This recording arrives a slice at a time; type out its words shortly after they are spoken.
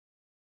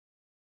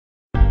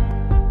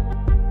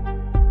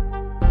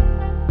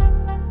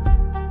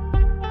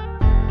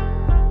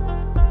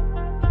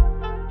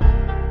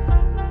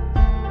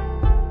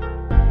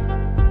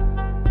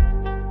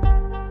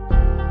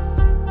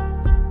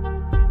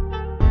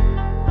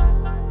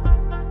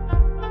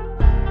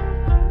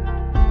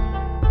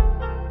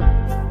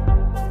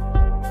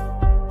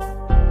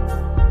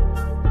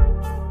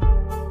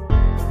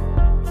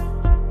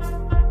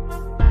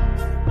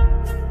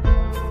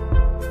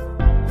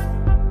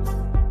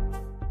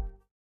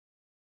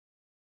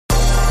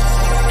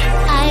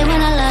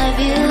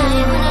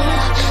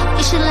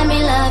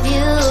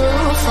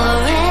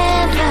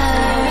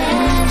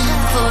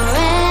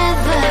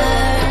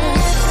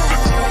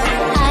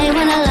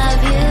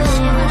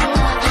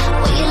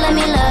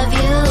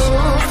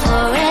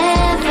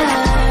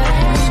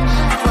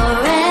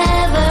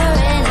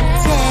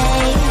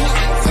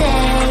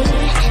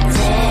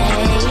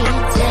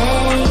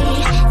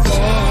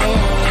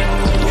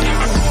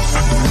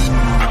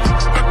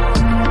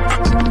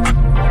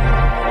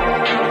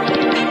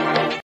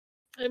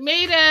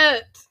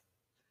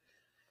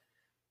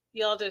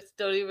Y'all just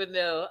don't even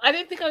know. I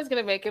didn't think I was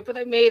going to make it, but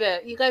I made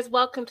it. You guys,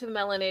 welcome to the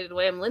Melanated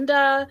Way. I'm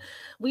Linda.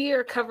 We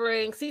are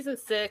covering season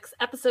 6,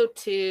 episode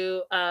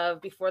 2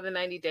 of Before the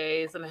 90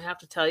 Days. And I have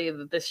to tell you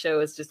that this show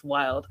is just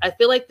wild. I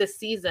feel like this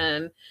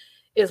season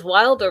is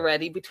wild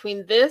already.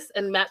 Between this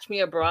and Match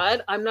Me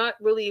Abroad, I'm not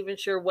really even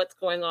sure what's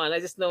going on.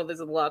 I just know there's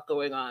a lot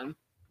going on.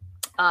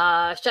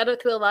 Shout out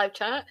to the live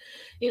chat.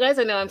 You guys,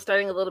 I know I'm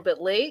starting a little bit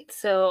late,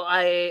 so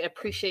I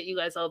appreciate you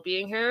guys all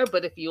being here.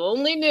 But if you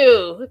only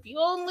knew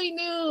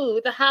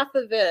the half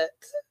of it,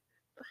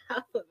 the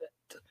half of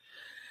it.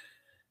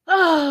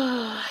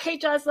 Oh, hey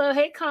Joslo,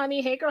 hey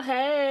Connie, hey girl,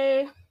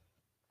 hey,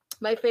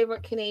 my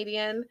favorite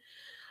Canadian.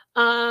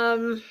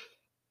 Um,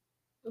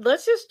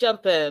 let's just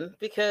jump in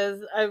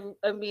because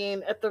I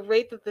mean, at the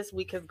rate that this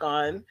week has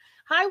gone.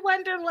 Hi,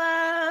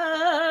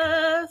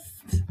 Wonderlust.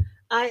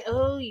 I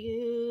owe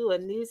you a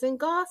news and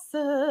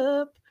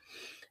gossip.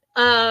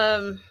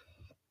 Um,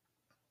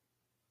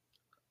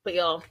 but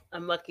y'all,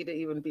 I'm lucky to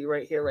even be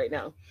right here right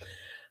now.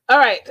 All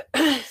right,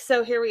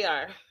 so here we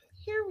are.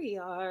 Here we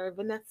are,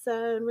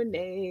 Vanessa and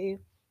Renee.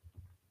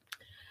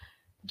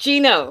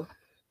 Gino's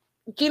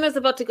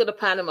about to go to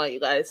Panama, you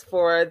guys,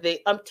 for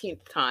the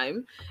umpteenth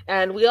time.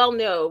 And we all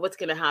know what's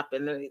going to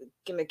happen. They're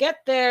going to get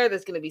there.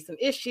 There's going to be some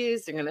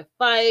issues. They're going to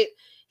fight.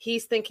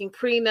 He's thinking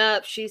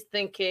prenup. She's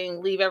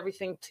thinking leave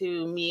everything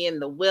to me in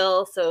the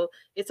will. So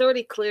it's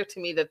already clear to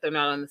me that they're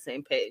not on the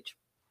same page.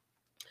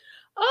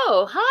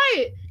 Oh,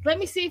 hi. Let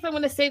me see if I'm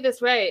going to say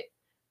this right.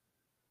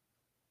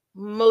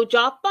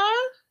 Mojapa?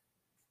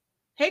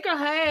 Hey, girl,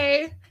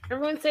 hey.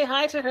 Everyone say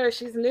hi to her.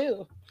 She's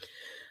new.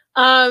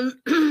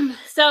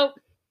 So...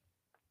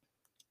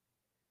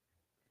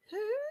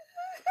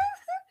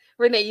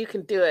 Renee, you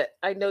can do it.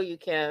 I know you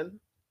can.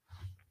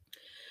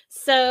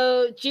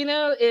 So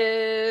Gino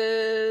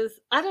is,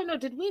 I don't know,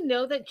 did we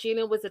know that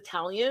Gino was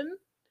Italian?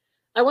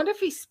 I wonder if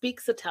he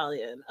speaks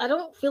Italian. I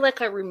don't feel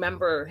like I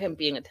remember him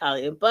being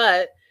Italian,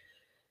 but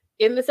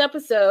in this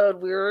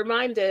episode, we were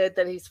reminded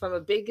that he's from a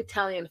big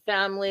Italian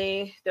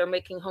family. They're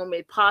making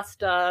homemade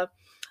pasta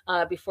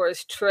before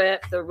his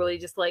trip. They're really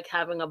just like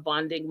having a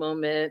bonding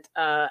moment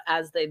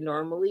as they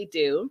normally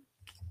do.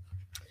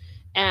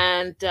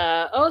 And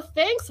oh,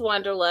 thanks,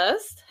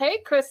 Wanderlust. Hey,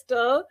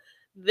 Crystal.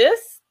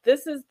 This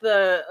is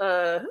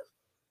the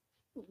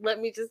let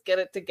me just get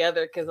it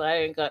together because I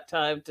ain't got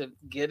time to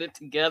get it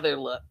together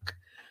look.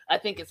 I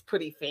think it's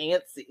pretty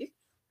fancy.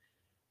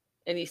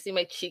 And you see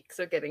my cheeks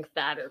are getting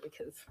fatter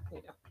because, you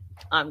know,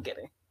 I'm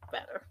getting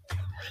fatter.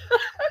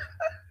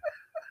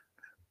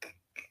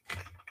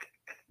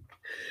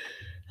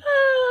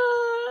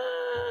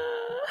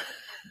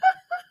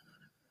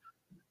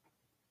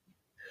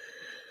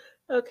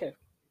 Okay.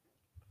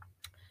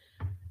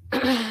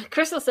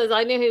 Crystal says,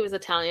 I knew he was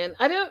Italian.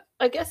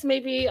 I guess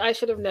maybe I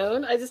should have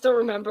known. I just don't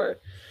remember.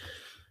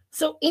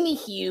 So,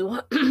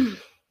 anywho,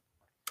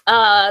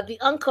 the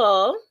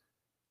Uncle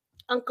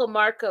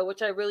Marco,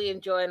 which I really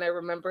enjoy and I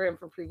remember him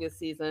from previous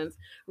seasons,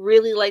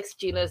 really likes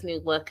Gino's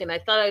new look. And I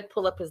thought I'd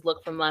pull up his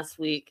look from last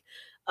week,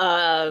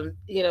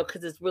 you know,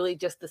 because it's really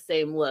just the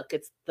same look.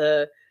 It's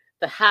the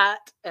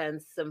hat and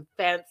some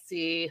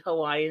fancy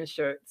Hawaiian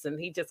shirts. And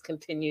he just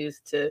continues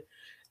to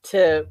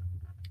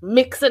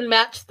mix and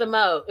match them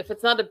out. If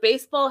it's not a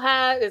baseball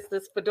hat, it's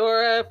this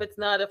fedora. If it's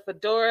not a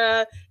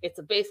fedora, it's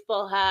a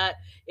baseball hat.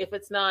 If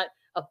it's not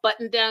a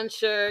button-down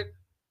shirt,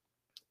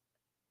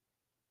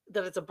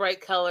 that it's a bright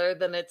color,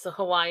 then it's a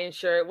Hawaiian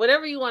shirt.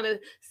 Whatever you want to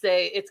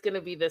say, it's going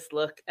to be this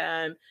look.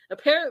 And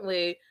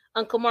apparently,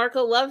 Uncle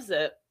Marco loves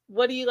it.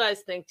 What do you guys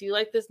think? Do you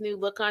like this new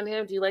look on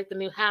him? Do you like the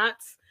new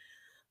hats?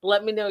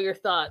 Let me know your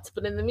thoughts.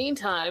 But in the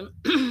meantime,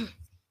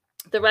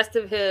 the rest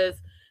of his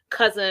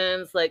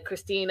cousins like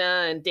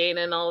Christina and Dana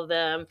and all of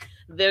them,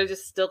 they're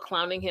just still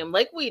clowning him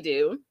like we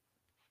do.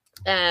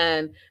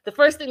 And the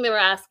first thing they were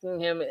asking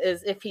him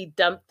is if he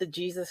dumped the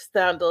Jesus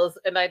sandals.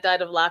 And I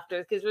died of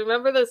laughter because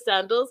remember those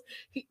sandals?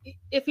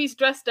 If he's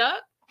dressed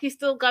up, he's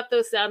still got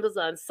those sandals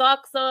on.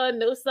 Socks on,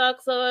 no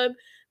socks on.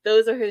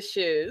 Those are his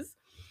shoes.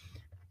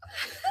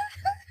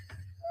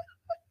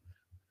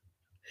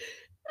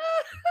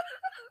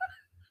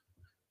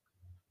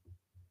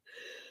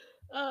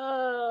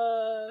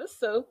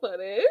 So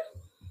funny.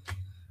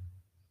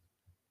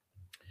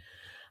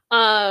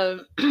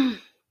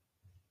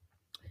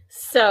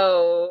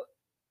 So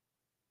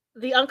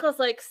the uncle's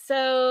like,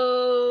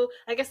 so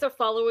I guess they're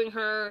following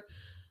her,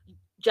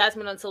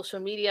 Jasmine, on social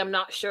media. I'm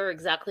not sure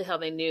exactly how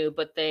they knew,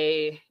 but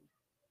they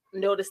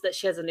noticed that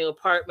she has a new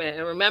apartment.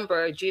 And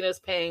remember, Gino's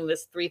paying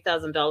this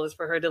 $3,000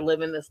 for her to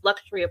live in this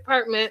luxury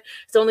apartment.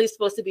 It's only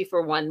supposed to be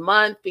for 1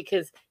 month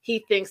because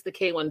he thinks the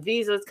K1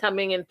 visa is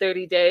coming in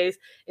 30 days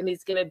and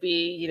he's going to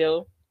be, you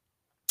know,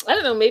 I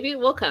don't know, maybe it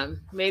will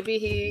come. Maybe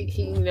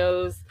he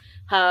knows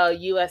how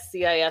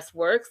USCIS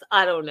works.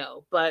 I don't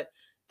know, but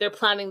they're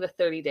planning the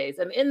 30 days.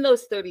 And in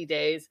those 30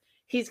 days,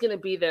 he's going to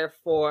be there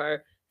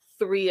for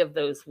 3 of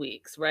those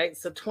weeks, right?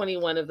 So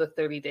 21 of the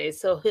 30 days.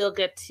 So he'll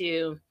get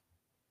to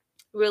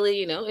really,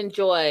 you know,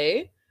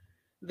 enjoy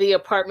the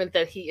apartment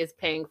that he is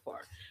paying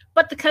for.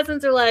 But the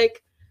cousins are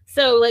like,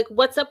 So, like,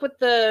 what's up with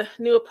the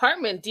new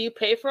apartment? Do you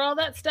pay for all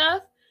that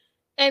stuff?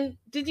 And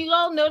did you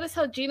all notice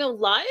how Gino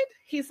lied?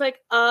 He's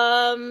like,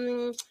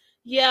 yeah,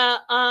 yeah,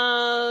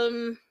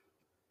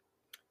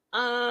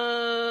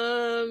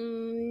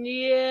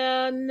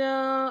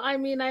 no, I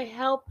mean, I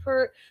help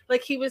her.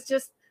 Like, he was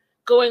just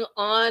going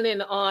on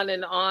and on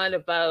and on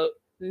about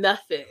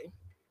nothing.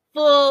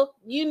 Well,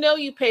 you know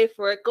you pay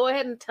for it. Go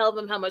ahead and tell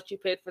them how much you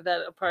paid for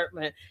that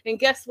apartment. And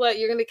guess what?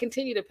 You're going to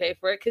continue to pay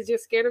for it because you're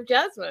scared of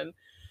Jasmine.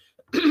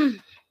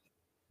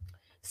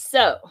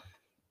 So,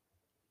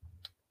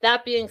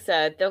 that being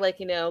said, they're like,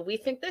 we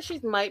think that she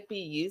might be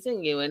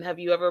using you. And have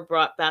you ever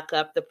brought back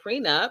up the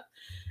prenup?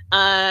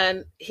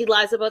 And he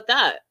lies about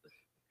that.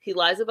 He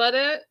lies about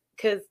it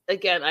because,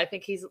 again, I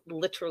think he's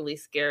literally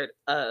scared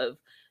of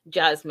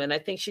Jasmine. I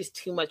think she's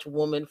too much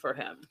woman for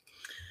him.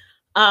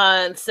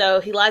 And so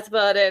he lies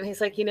about it. And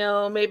he's like,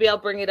 maybe I'll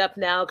bring it up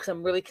now because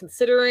I'm really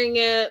considering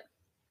it.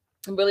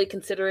 I'm really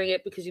considering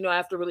it because, I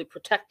have to really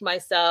protect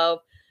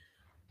myself.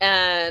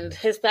 And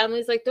his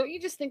family's like, don't you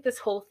just think this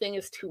whole thing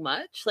is too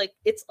much? Like,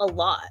 it's a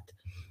lot.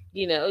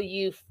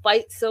 You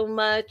fight so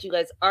much. You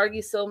guys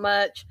argue so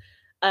much.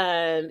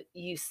 And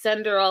you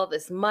send her all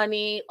this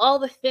money, all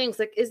the things.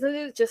 Like, isn't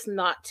it just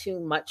not too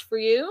much for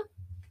you?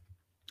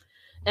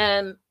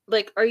 And,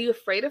 like, are you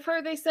afraid of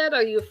her, they said?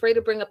 Are you afraid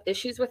to bring up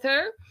issues with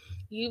her?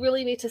 You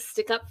really need to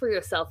stick up for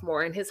yourself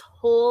more. And his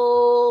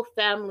whole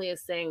family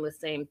is saying the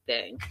same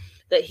thing,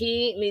 that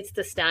he needs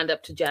to stand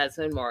up to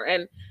Jasmine more.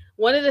 And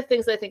one of the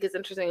things I think is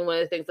interesting, and one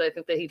of the things I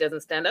think that he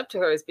doesn't stand up to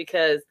her is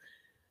because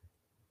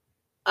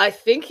I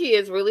think he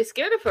is really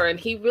scared of her. And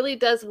he really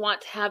does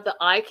want to have the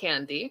eye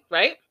candy,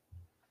 right?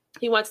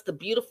 He wants the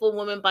beautiful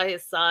woman by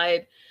his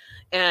side,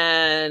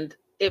 and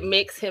it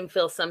makes him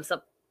feel some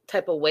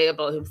type of way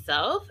about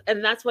himself.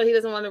 And that's why he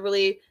doesn't want to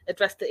really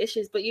address the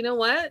issues. But you know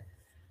what?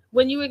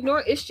 When you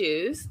ignore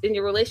issues in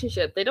your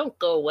relationship, they don't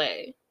go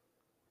away.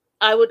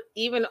 I would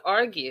even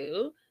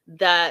argue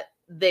that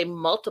they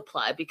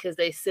multiply because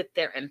they sit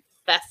there and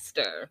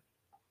fester.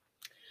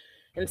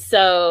 And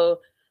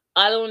so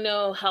I don't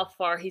know how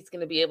far he's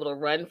going to be able to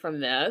run from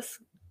this.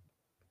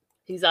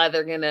 He's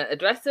either going to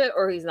address it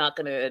or he's not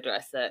going to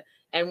address it.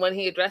 And when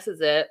he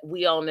addresses it,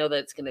 we all know that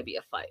it's going to be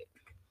a fight.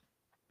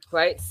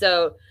 Right?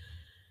 So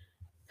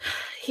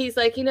he's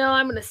like, I'm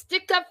going to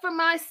stick up for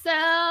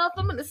myself.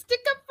 I'm going to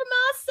stick up for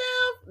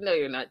myself. No,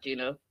 you're not,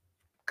 Gino.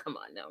 Come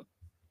on, no.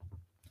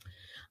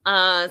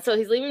 So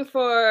he's leaving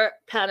for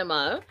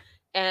Panama,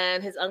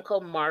 and his Uncle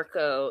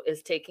Marco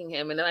is taking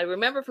him. And I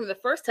remember from the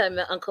first time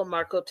that Uncle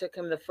Marco took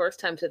him the first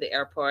time to the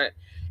airport.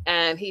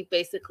 And he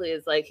basically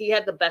is like, he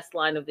had the best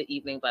line of the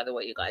evening, by the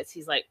way, you guys.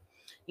 He's like,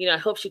 I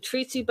hope she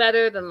treats you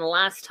better than the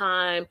last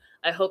time.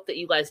 I hope that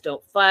you guys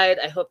don't fight.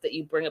 I hope that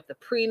you bring up the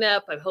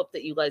prenup. I hope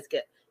that you guys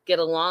get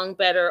along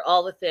better,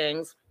 all the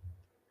things.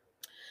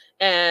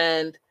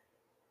 And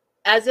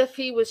as if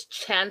he was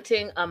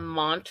chanting a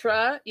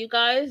mantra, you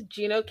guys,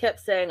 Gino kept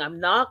saying, I'm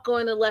not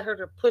going to let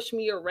her push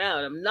me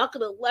around. I'm not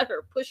going to let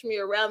her push me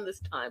around this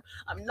time.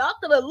 I'm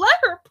not going to let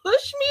her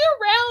push me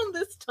around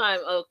this time.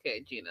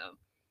 Okay, Gino.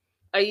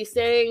 Are you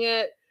saying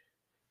it?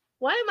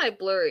 Why am I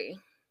blurry?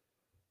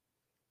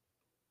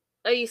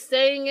 Are you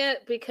saying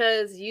it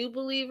because you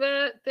believe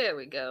it? There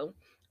we go.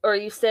 Or are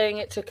you saying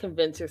it to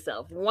convince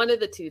yourself? One of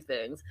the two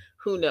things.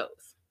 Who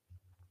knows?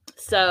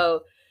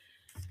 So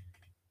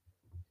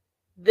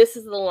this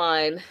is the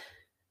line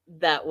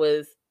that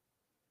was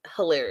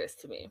hilarious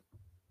to me.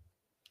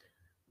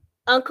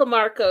 Uncle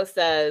Marco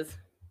says,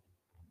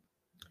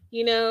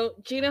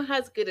 Gino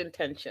has good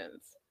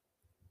intentions.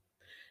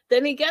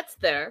 Then he gets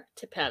there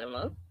to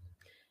Panama,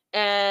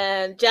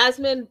 and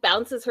Jasmine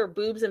bounces her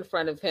boobs in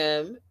front of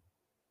him,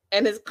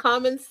 and his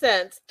common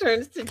sense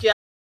turns to Jasmine.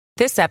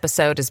 This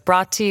episode is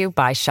brought to you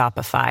by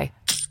Shopify.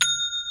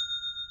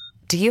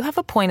 Do you have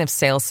a point of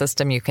sale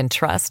system you can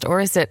trust,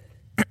 or is it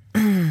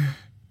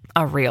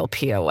a real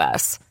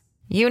POS?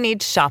 You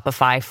need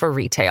Shopify for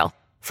retail.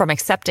 From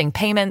accepting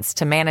payments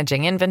to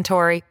managing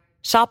inventory,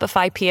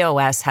 Shopify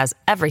POS has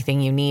everything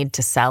you need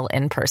to sell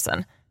in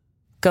person.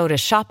 Go to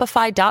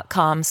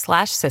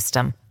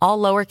shopify.com/system, all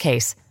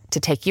lowercase, to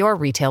take your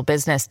retail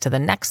business to the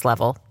next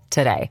level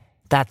today.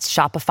 That's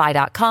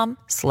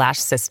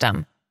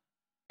shopify.com/system.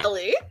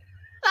 Really?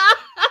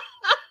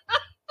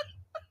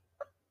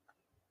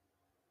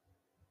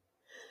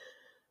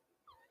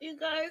 You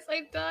guys,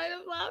 I died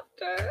of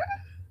laughter.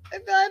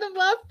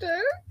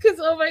 Because,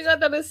 oh my God,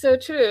 that is so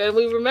true. And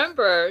we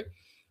remember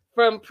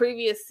from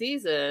previous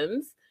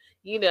seasons,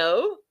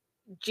 Gino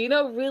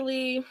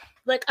really,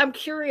 like, I'm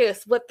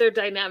curious what their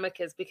dynamic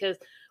is, because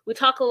we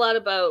talk a lot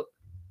about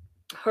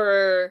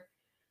her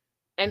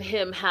and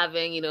him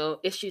having,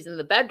 issues in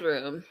the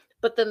bedroom.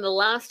 But then the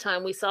last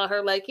time we saw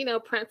her, like,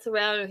 prance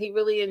around, and he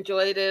really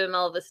enjoyed it and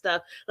all this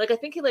stuff. Like, I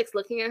think he likes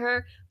looking at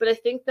her, but I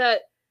think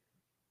that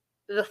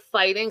the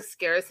fighting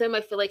scares him.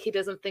 I feel like he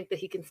doesn't think that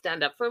he can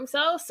stand up for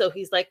himself. So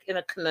he's like in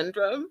a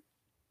conundrum.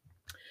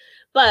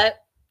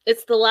 But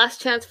it's the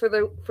last chance for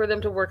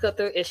them to work out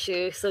their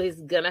issue. So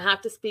he's going to have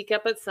to speak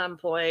up at some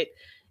point.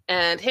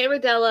 And hey,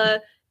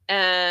 Rodella,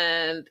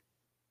 and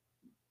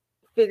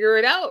figure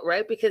it out,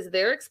 right? Because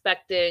they're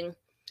expecting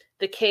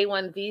the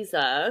K1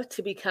 visa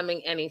to be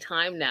coming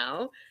anytime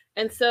now.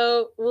 And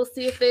so we'll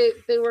see if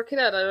they work it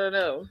out. I don't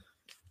know.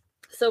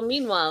 So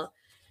meanwhile,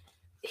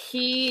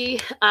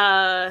 he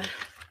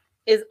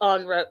is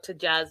en route to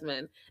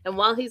Jasmine. And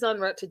while he's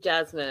en route to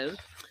Jasmine,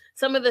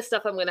 some of this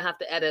stuff I'm going to have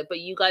to edit, but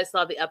you guys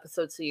saw the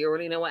episode, so you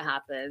already know what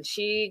happened.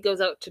 She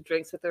goes out to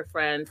drinks with her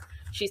friends.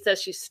 She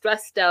says she's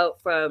stressed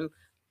out from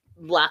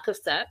lack of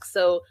sex.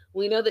 So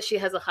we know that she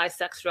has a high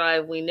sex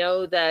drive. We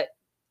know that,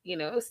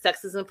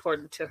 sex is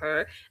important to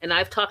her. And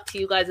I've talked to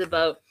you guys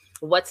about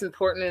what's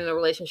important in a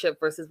relationship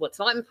versus what's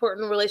not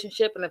important in a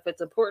relationship. And if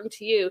it's important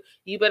to you,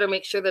 you better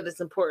make sure that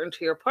it's important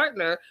to your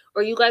partner,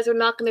 or you guys are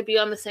not going to be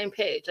on the same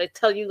page. I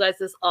tell you guys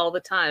this all the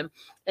time.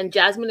 And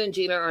Jasmine and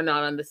Gina are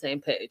not on the same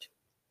page.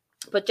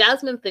 But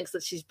Jasmine thinks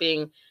that she's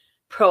being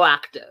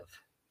proactive.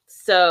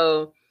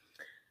 So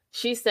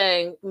she's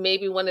saying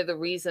maybe one of the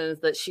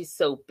reasons that she's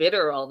so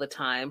bitter all the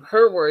time,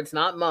 her words,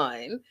 not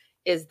mine,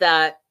 is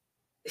that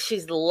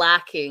she's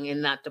lacking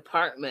in that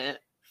department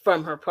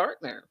from her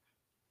partner.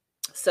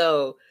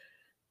 So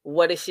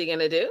what is she going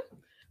to do?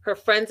 Her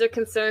friends are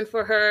concerned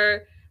for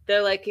her.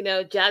 They're like,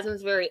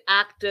 Jasmine's very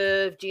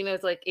active.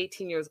 Gina's like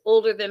 18 years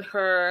older than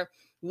her.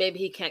 Maybe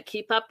he can't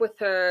keep up with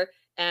her.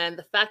 And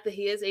the fact that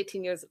he is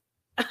 18 years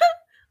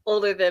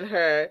older than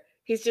her,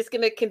 he's just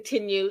going to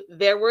continue,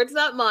 their words,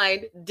 not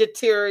mine,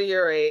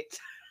 deteriorate.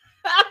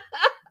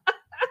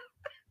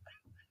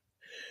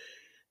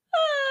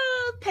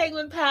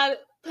 Penguin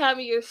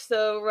Pammy, you're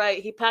so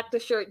right. He packed a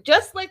shirt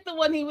just like the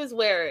one he was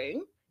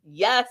wearing.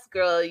 Yes,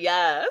 girl,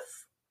 yes.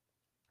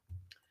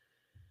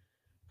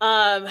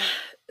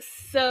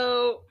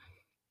 So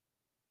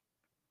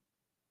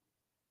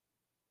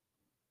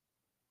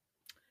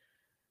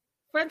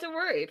friends are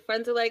worried.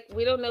 Friends are like,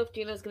 we don't know if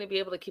Gina's going to be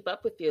able to keep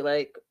up with you.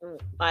 Like,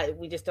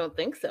 we just don't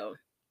think so.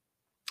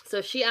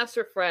 So she asked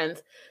her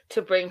friends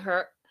to bring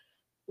her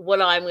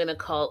what I'm going to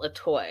call a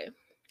toy.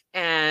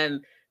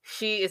 And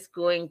she is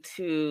going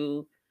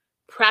to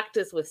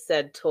practice with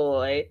said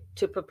toy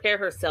to prepare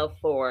herself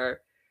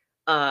for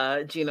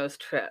Gino's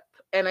trip.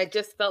 And I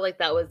just felt like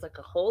that was like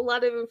a whole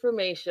lot of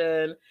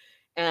information.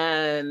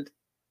 And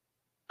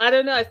I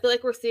don't know, I feel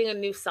like we're seeing a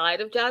new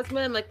side of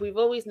Jasmine. Like, we've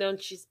always known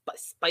she's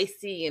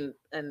spicy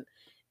and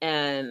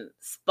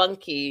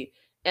spunky.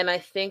 And I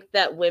think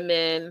that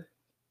women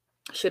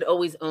should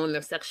always own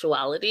their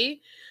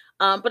sexuality.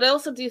 But I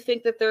also do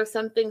think that there are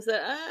some things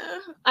that,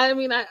 I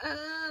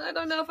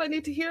don't know if I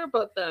need to hear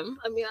about them.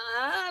 I mean,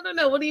 I don't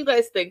know. What do you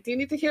guys think? Do you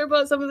need to hear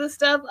about some of this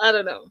stuff? I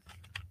don't know.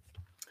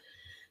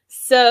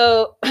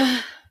 So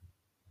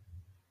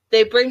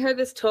they bring her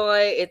this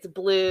toy. It's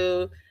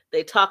blue.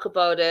 They talk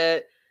about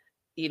it.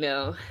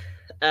 Yeah,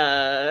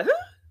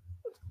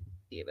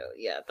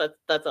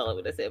 that's all I'm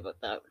going to say about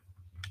that.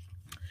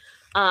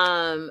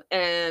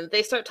 And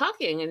they start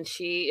talking, and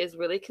she is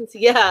really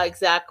yeah,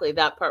 exactly.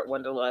 That part,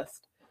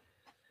 Wonderlust.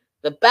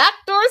 The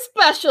backdoor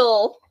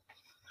special.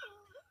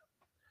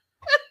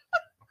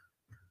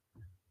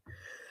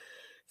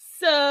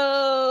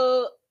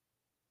 So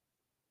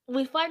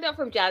we find out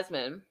from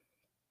Jasmine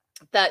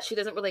that she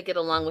doesn't really get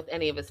along with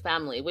any of his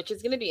family, which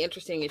is going to be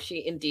interesting if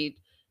she indeed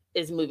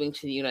is moving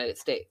to the United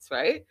States,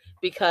 right?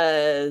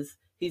 Because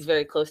he's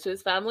very close to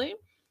his family.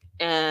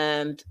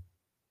 And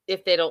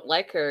if they don't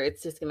like her,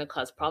 it's just going to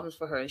cause problems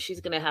for her. And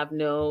she's going to have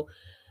no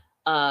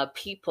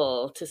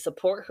people to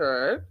support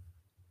her.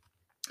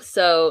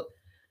 So,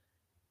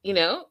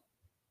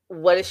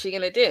 what is she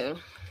going to do?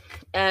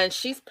 And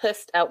she's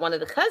pissed at one of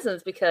the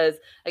cousins because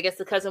I guess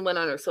the cousin went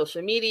on her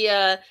social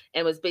media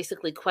and was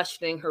basically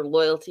questioning her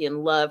loyalty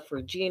and love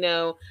for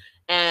Gino.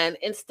 And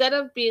instead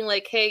of being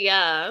like, hey,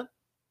 yeah,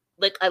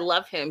 like, I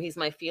love him, he's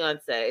my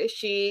fiance,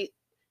 she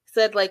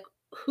said, like,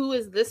 who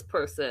is this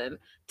person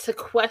to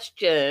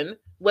question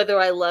whether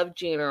I love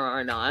Gino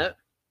or not?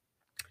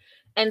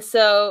 And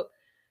so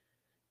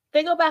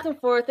they go back and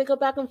forth,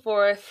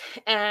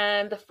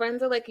 and the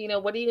friends are like,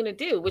 what are you going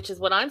to do? Which is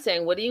what I'm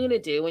saying. What are you going to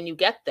do when you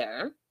get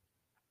there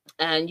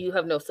and you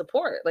have no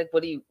support? Like,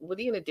 what are you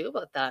going to do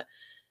about that?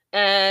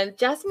 And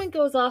Jasmine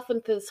goes off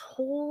into this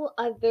whole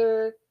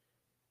other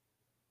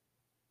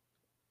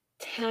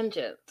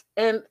tangent.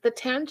 And the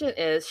tangent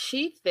is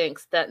she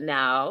thinks that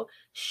now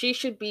she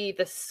should be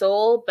the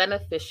sole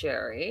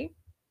beneficiary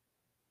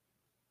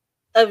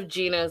of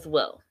Gino's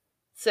will.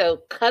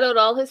 So cut out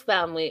all his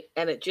family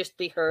and it just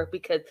be her,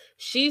 because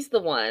she's the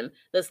one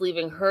that's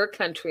leaving her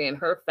country and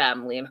her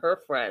family and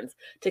her friends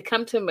to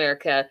come to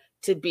America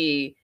to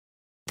be.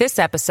 This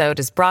episode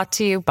is brought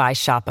to you by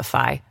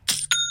Shopify.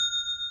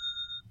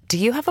 Do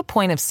you have a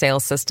point of sale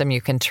system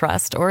you can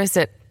trust, or is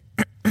it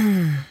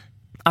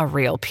a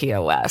real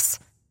POS?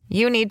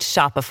 You need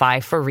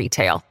Shopify for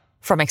retail.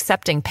 From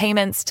accepting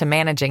payments to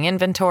managing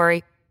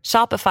inventory,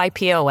 Shopify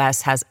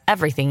POS has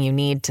everything you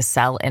need to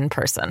sell in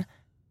person.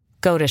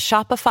 Go to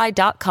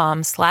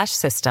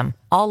shopify.com/system,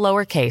 all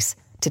lowercase,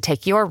 to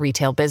take your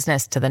retail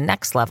business to the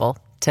next level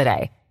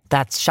today.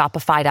 That's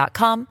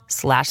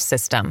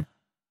shopify.com/system.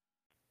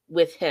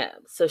 With him.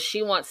 So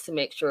she wants to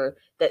make sure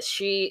that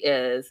she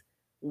is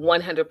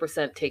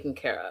 100% taken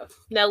care of.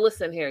 Now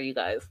listen here, you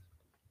guys.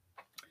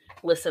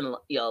 Listen,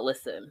 y'all,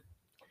 listen.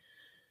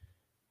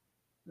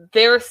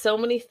 There are so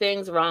many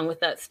things wrong with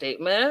that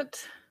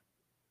statement,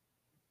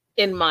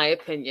 in my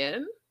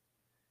opinion,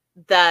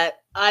 that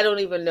I don't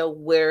even know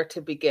where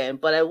to begin.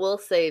 But I will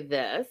say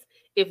this.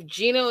 If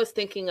Gino is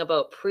thinking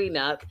about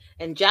prenup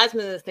and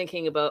Jasmine is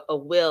thinking about a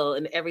will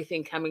and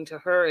everything coming to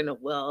her in a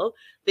will,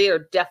 they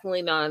are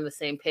definitely not on the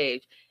same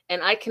page.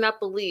 And I cannot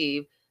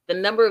believe the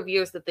number of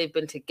years that they've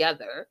been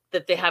together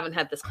that they haven't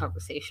had this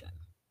conversation.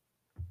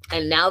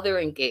 And now they're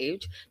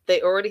engaged.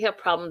 They already have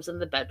problems in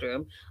the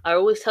bedroom. I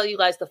always tell you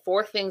guys the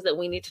 4 things that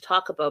we need to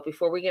talk about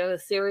before we get in a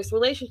serious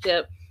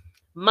relationship: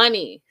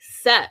 money,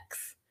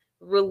 sex,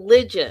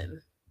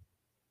 religion.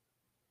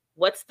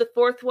 What's the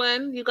 4th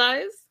one, you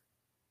guys?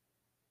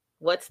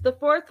 What's the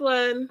 4th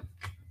one?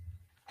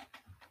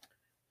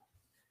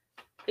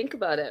 Think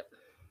about it.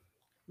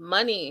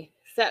 Money,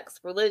 sex,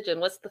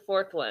 religion. What's the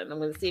 4th one? I'm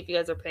going to see if you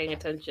guys are paying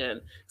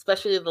attention,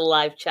 especially the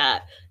live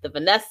chat. The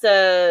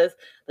Vanessas,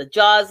 the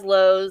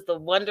Joslos, the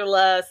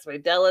Wonderlusts,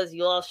 Raydellas.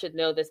 You all should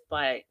know this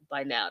by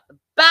now, at the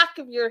back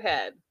of your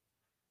head.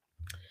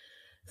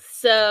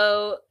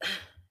 So,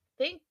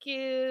 thank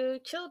you,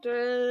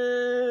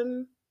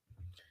 children.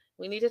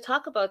 We need to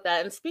talk about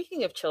that. And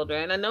speaking of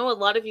children, I know a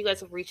lot of you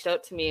guys have reached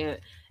out to me,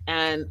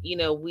 and you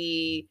know,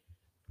 we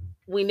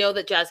know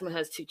that Jasmine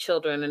has 2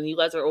 children, and you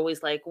guys are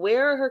always like,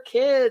 where are her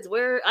kids?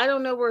 I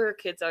don't know where her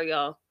kids are,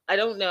 y'all. I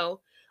don't know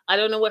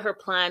what her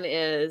plan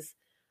is.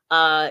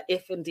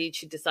 If indeed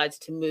she decides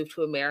to move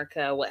to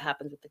America, what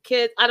happens with the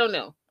kids? I don't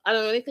know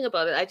anything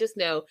about it. I just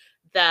know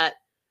that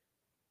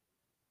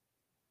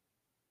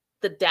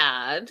the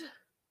dad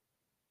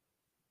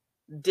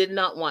did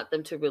not want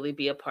them to really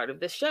be a part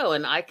of this show.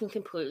 And I can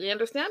completely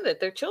understand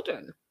it. They're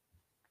children.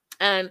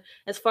 And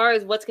as far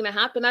as what's going to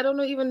happen, I don't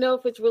even know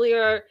if it's really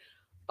our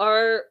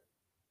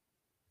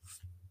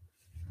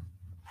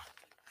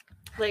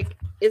like,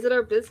 is it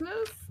our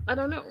business? I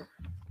don't know.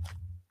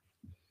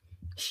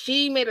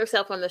 She made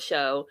herself on the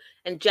show,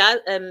 and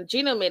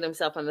Gino made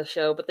himself on the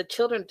show, but the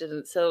children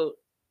didn't. So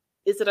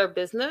is it our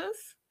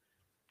business?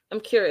 I'm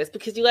curious,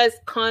 because you guys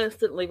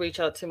constantly reach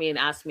out to me and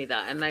ask me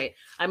that. And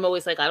I'm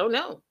always like, I don't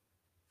know.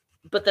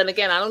 But then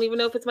again, I don't even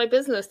know if it's my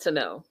business to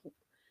know.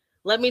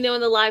 Let me know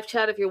in the live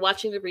chat if you're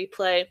watching the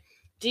replay.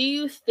 Do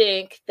you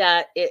think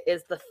that it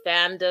is the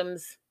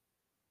fandom's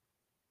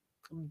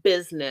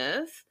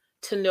business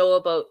to know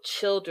about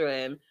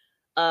children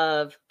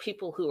of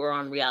people who are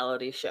on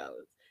reality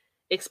shows,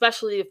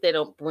 especially if they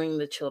don't bring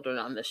the children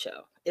on the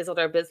show? Is it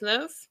our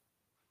business?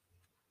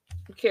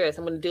 I'm curious.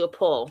 I'm going to do a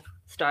poll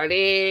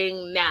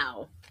starting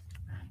now.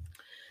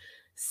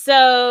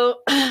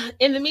 So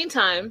in the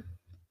meantime,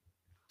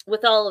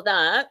 with all of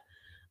that,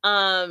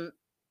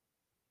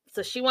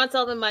 so she wants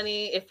all the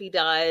money if he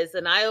dies.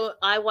 And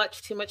I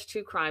watch too much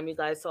true crime, you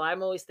guys. So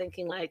I'm always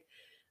thinking like,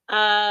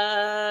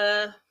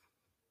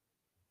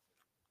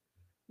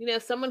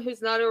 someone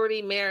who's not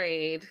already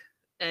married,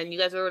 and you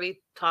guys are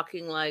already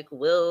talking like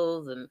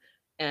wills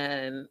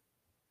and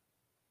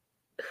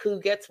who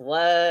gets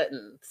what,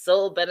 and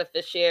sole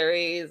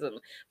beneficiaries, and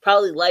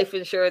probably life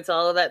insurance,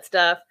 all of that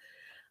stuff.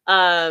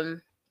 I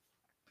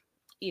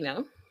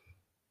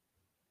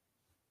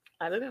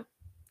don't know.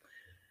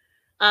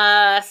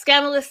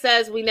 Scandalous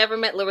says, we never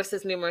met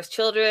Larissa's numerous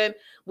children.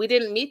 We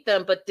didn't meet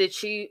them, but did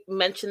she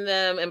mention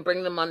them and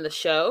bring them on the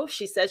show?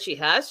 She said she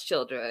has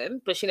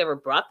children, but she never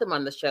brought them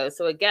on the show.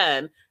 So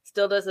again,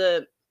 still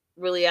doesn't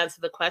really answer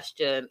the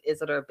question,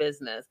 is it our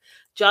business?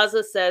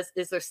 Jazza says,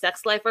 is their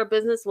sex life our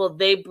business? Well,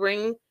 they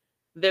bring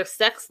their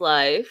sex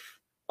life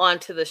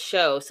onto the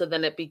show, so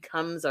then it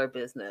becomes our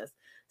business.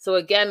 So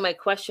again, my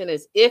question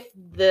is, if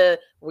the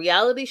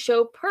reality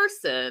show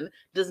person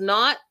does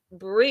not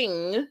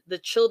bring the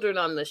children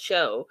on the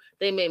show,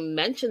 they may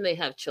mention they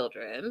have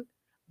children,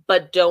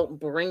 but don't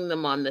bring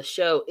them on the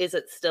show, is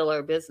it still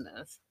our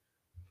business?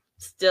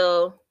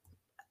 Still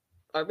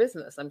our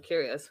business? I'm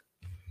curious.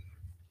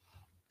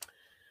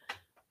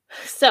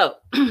 So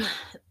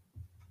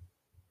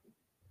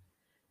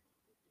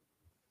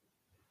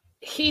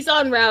he's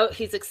en route.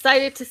 He's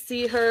excited to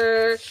see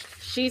her.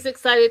 She's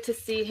excited to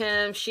see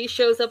him. She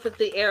shows up at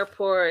the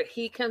airport.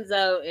 He comes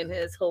out in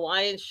his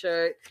Hawaiian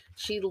shirt.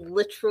 She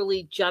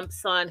literally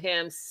jumps on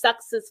him,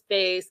 sucks his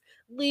face,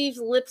 leaves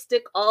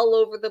lipstick all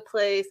over the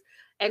place.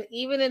 And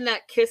even in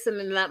that kiss and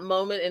in that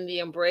moment in the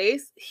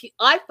embrace,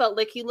 I felt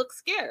like he looked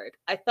scared.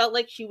 I felt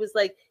like she was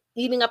like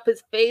eating up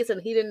his face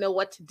and he didn't know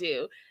what to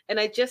do. And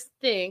I just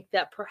think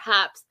that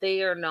perhaps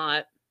they are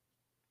not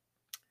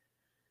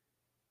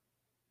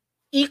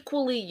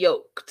equally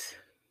yoked.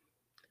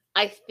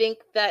 I think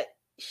that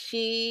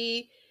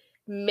she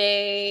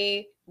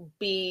may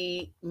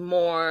be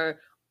more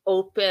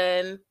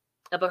open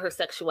about her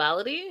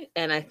sexuality,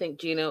 and I think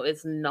Gino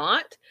is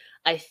not.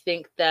 I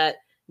think that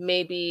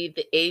maybe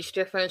the age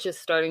difference is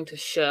starting to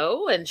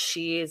show, and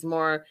she is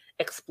more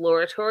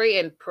exploratory,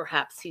 and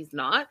perhaps he's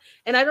not.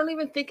 And I don't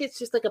even think it's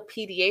just like a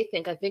PDA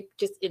thing. I think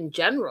just in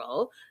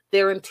general,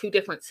 they're in 2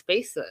 different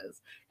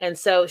spaces. And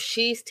so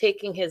she's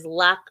taking his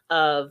lack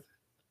of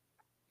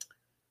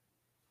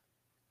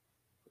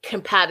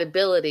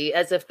compatibility,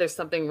 as if there's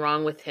something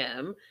wrong with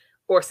him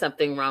or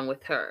something wrong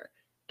with her.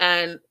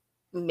 And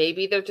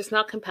maybe they're just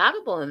not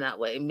compatible in that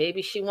way.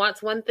 Maybe she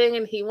wants one thing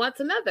and he wants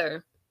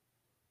another.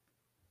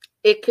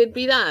 It could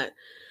be that.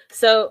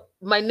 So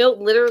my note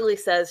literally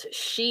says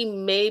she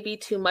may be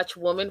too much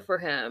woman for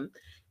him.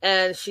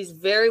 And she's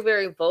very,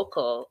 very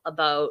vocal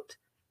about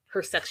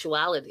her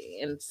sexuality.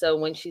 And so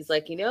when she's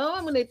like,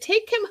 I'm going to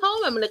take him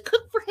home, I'm going to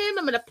cook for him,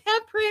 I'm going to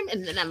pamper him,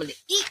 and then I'm going to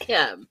eat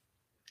him.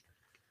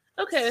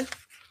 Okay.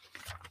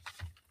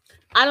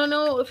 I don't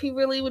know if he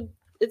really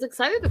is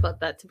excited about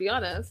that, to be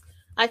honest.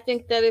 I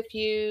think that if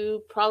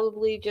you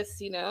probably just,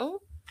 gave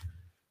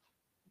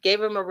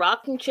him a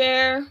rocking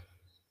chair,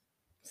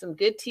 some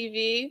good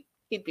TV,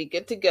 he'd be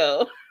good to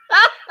go.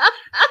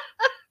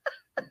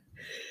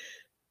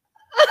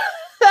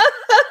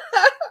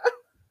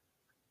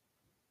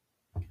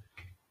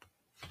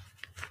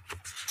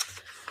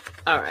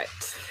 All right.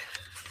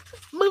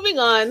 Moving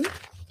on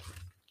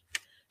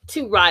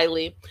to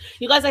Riley.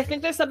 You guys, I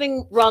think there's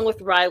something wrong with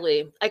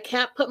Riley. I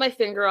can't put my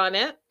finger on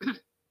it.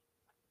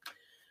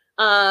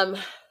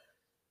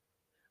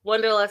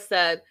 Wonderlust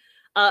said,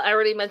 I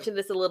already mentioned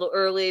this a little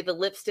early. The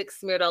lipstick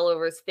smeared all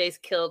over his face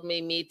killed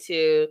me. Me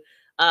too.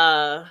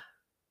 Jazla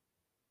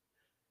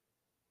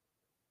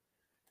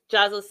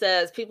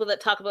says, people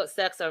that talk about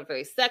sex aren't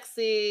very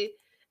sexy.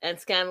 And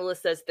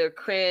Scandalous says they're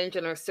cringe,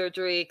 and her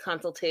surgery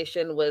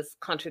consultation was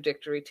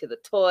contradictory to the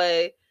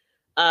toy.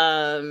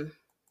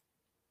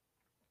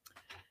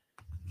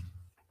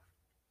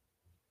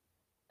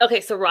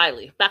 Okay, so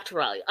Riley, back to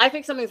Riley. I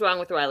think something's wrong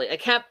with Riley. I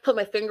can't put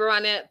my finger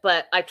on it,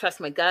 but I trust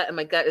my gut, and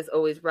my gut is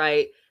always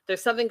right.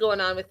 There's something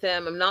going on with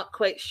him. I'm not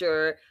quite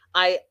sure.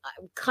 I'm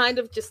kind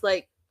of just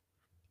like,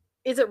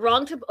 is it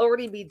wrong to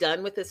already be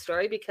done with this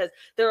story? Because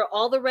there are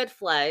all the red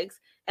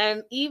flags,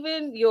 and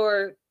even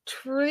your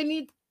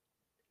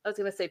I was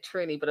going to say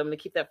Trini, but I'm going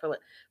to keep that for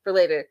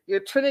later.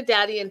 Your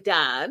Trinidadian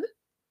dad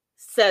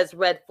says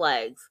red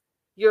flags.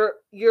 Your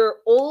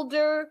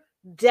older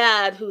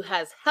dad who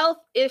has health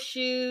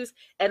issues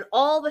and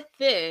all the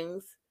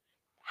things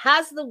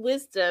has the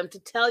wisdom to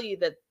tell you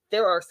that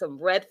there are some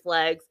red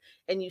flags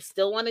and you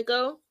still want to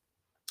go.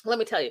 Let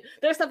me tell you,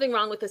 there's something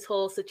wrong with this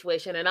whole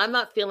situation, and I'm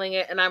not feeling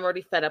it, and I'm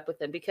already fed up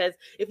with him, because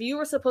if you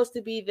were supposed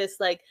to be this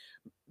like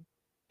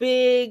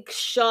big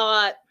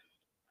shot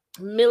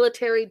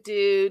military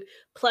dude,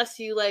 plus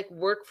you like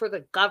work for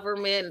the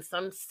government in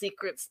some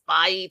secret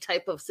spy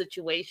type of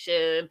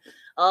situation,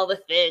 all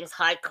the things,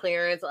 high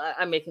clearance,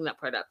 I'm making that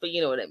part up, but you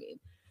know what I mean,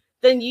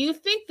 then you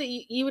think that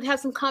you would have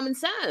some common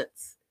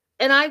sense.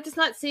 And I'm just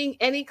not seeing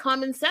any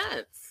common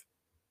sense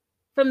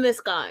from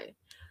this guy.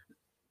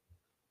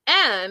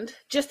 And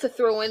just to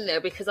throw in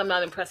there, because I'm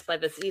not impressed by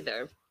this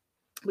either,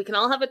 we can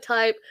all have a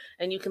type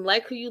and you can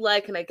like who you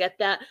like, and I get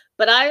that,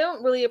 but I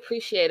don't really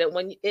appreciate it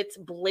when it's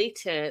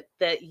blatant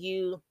that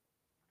you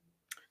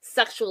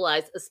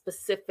sexualize a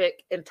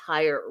specific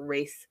entire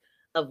race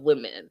of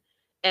women.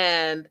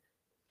 And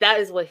that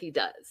is what he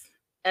does.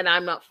 And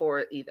I'm not for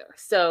it either.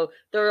 So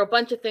there are a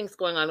bunch of things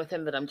going on with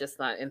him that I'm just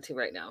not into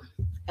right now.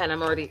 And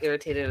I'm already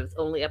irritated. It's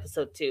only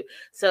episode 2.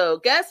 So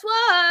guess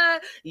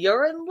what?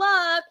 You're in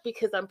luck,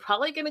 because I'm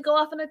probably going to go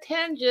off on a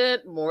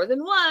tangent more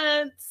than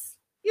once.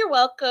 You're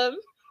welcome.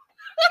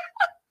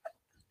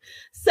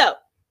 So,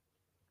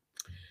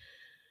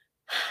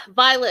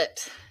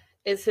 Violet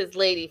is his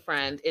lady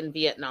friend in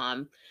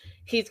Vietnam.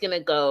 He's going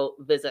to go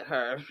visit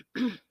her.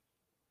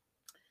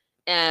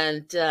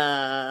 And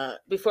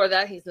before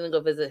that, he's going to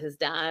go visit his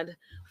dad,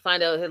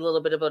 find out a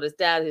little bit about his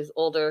dad, who's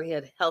older. He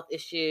had health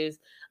issues,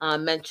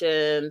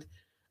 mentioned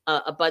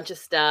a bunch of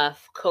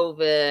stuff,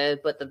 COVID,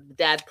 but the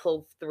dad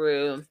pulled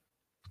through.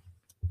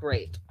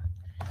 Great.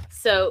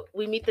 So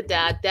we meet the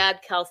dad,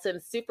 Kelson,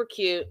 super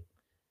cute.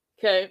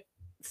 Okay.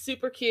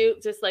 Super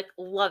cute. Just like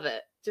love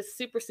it. Just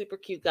super, super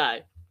cute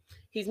guy.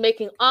 He's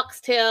making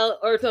oxtail,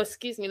 or no,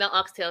 excuse me, not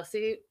oxtail.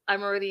 See,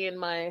 I'm already in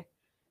my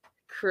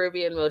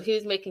Caribbean mode. He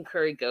was making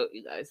curry goat,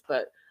 you guys,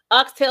 but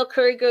oxtail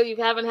curry goat, you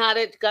haven't had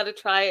it, got to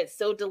try it. It's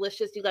so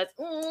delicious, you guys.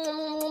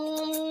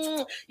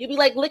 You'll be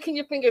like licking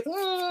your fingers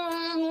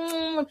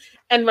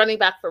and running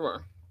back for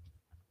more.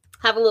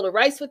 Have a little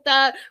rice with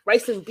that,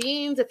 rice and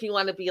beans if you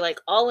want to be like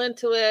all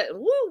into it.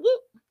 Woo, woo.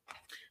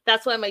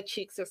 That's why my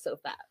cheeks are so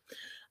fat.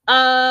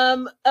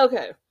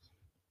 Okay.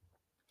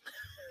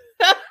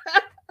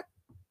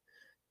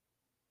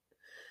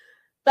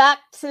 Back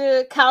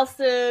to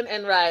Kelson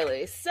and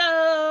Riley.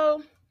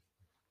 So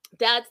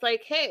dad's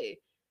like, hey,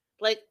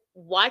 like,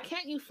 why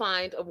can't you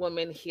find a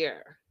woman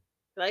here?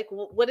 Like,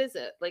 what is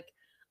it? Like,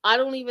 I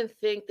don't even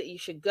think that you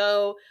should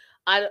go.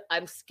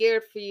 I'm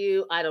scared for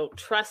you. I don't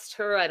trust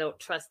her. I don't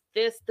trust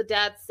this, the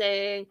dad's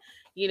saying,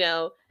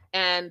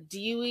 and do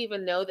you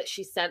even know that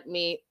she sent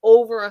me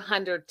over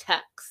 100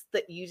 texts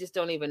that you just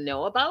don't even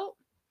know about?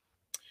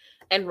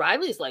 And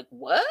Riley's like,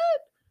 what?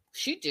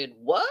 She did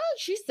what?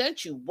 She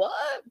sent you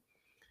what?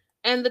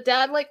 And the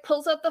dad like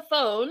pulls out the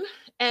phone,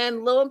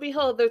 and lo and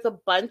behold, there's a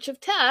bunch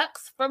of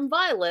texts from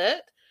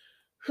Violet,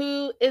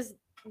 who is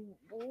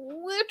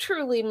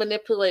literally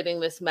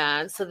manipulating this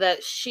man so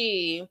that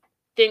she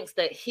thinks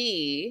that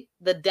he,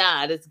 the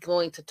dad, is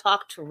going to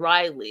talk to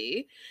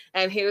Riley.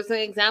 And here's an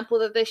example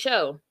that they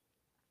show.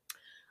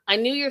 I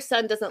knew your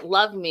son doesn't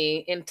love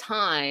me in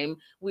time.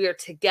 We are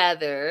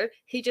together.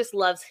 He just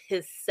loves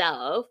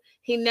himself.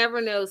 He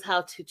never knows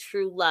how to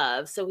true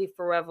love, so he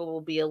forever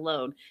will be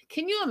alone.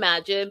 Can you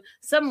imagine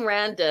some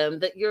random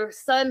that your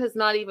son has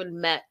not even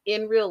met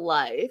in real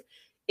life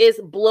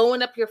is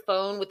blowing up your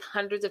phone with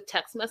hundreds of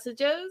text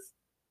messages?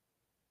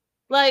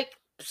 Like,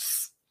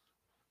 psst,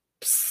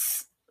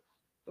 psst,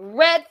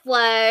 red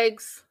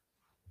flags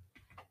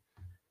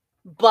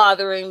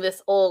bothering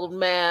this old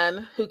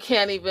man who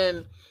can't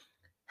even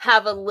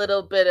have a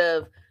little bit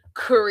of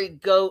curry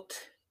goat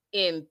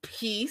in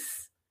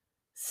peace.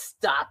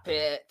 Stop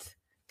it.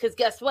 Because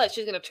guess what?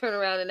 She's going to turn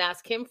around and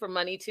ask him for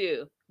money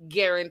too.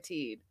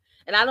 Guaranteed.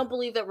 And I don't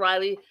believe that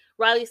Riley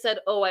said,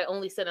 oh, I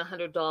only sent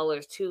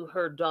 $100 to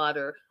her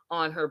daughter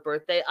on her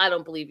birthday. I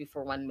don't believe you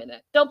for 1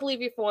 minute. Don't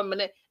believe you for 1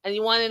 minute. And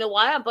you want to know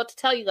why? I'm about to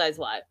tell you guys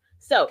why.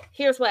 So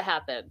here's what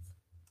happens.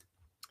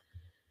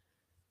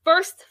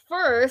 First,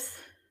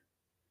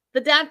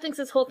 the dad thinks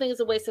this whole thing is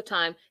a waste of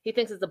time. He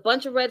thinks it's a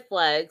bunch of red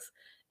flags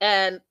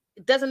and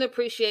doesn't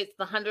appreciate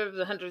the hundreds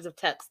and hundreds of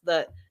texts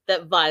that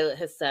Violet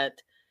has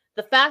sent.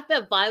 The fact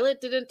that Violet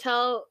didn't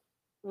tell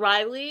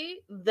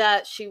Riley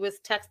that she was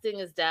texting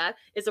his dad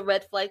is a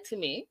red flag to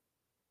me.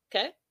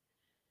 Okay?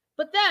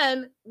 But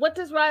then, what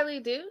does Riley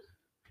do?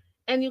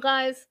 And you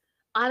guys,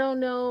 I don't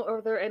know,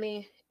 are there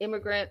any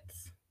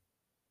immigrants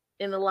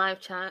in the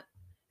live chat,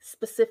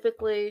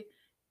 specifically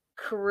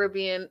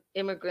Caribbean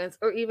immigrants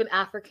or even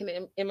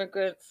African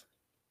immigrants?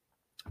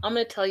 I'm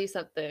going to tell you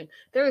something.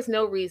 There is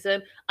no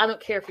reason. I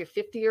don't care if you're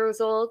 50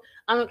 years old.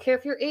 I don't care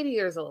if you're 80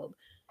 years old.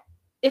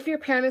 If your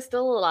parent is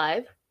still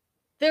alive,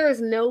 there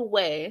is no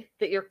way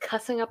that you're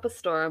cussing up a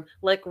storm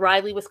like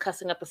Riley was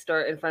cussing up a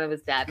storm in front of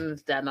his dad and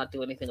his dad not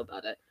do anything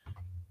about it.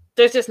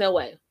 There's just no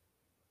way.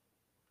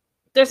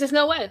 There's just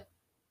no way.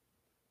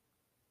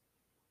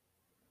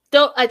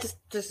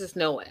 There's just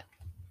no way.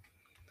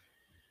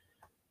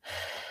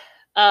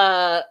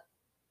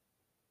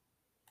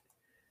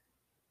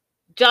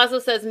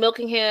 Jocelyn says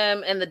milking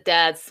him and the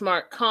dad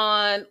smart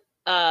con.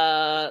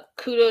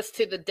 Kudos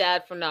to the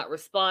dad for not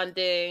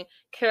responding.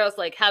 Carol's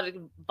like, how did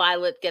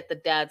Violet get the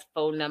dad's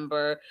phone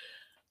number?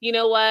 You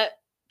know what,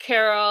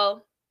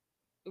 Carol?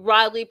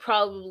 Riley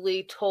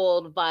probably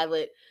told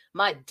Violet,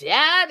 my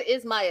dad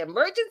is my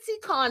emergency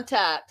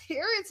contact.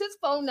 Here is his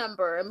phone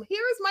number. And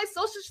here is my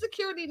social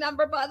security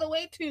number, by the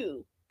way,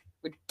 too.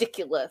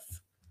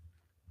 Ridiculous.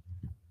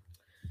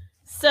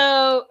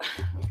 So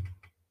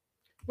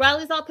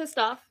Riley's all pissed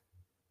off.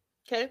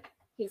 Okay.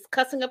 He's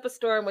cussing up a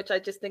storm, which I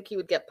just think he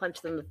would get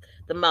punched in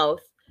the mouth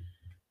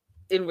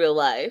in real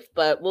life.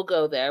 But we'll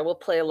go there. We'll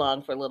play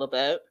along for a little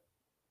bit.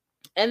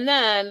 And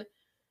then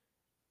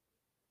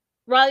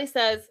Riley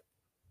says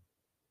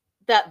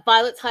that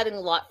Violet's hiding a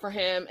lot for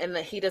him and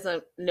that he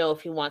doesn't know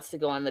if he wants to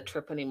go on the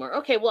trip anymore.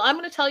 Okay, well, I'm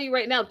going to tell you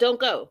right now, don't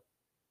go.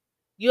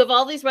 You have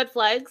all these red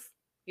flags.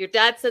 Your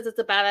dad says it's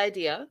a bad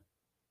idea.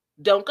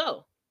 Don't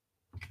go.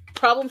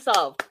 Problem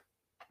solved,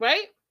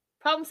 right?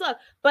 Problem solved.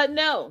 But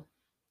no.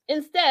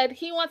 Instead,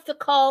 he wants to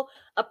call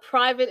a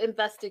private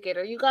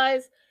investigator. You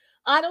guys,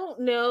 I don't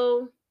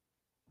know.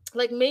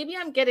 Like, maybe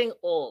I'm getting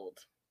old.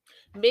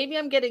 Maybe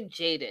I'm getting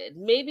jaded.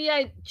 Maybe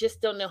I just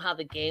don't know how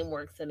the game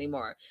works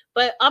anymore.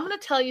 But I'm going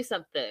to tell you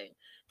something.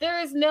 There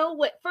is no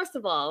way. First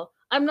of all,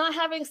 I'm not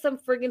having some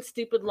friggin'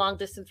 stupid long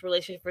distance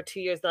relationship for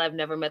 2 years that I've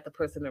never met the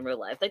person in real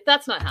life. Like,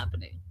 that's not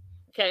happening.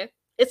 Okay?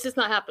 It's just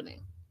not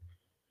happening.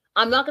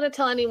 I'm not going to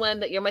tell anyone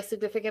that you're my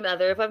significant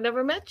other if I've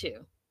never met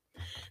you.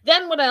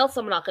 Then what else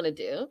I'm not going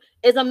to do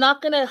is I'm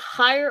not going to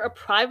hire a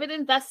private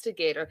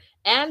investigator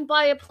and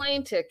buy a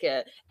plane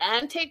ticket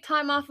and take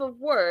time off of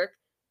work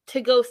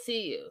to go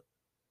see you.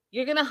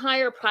 You're going to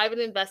hire a private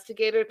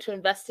investigator to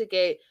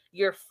investigate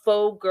your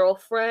faux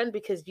girlfriend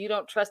because you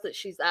don't trust that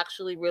she's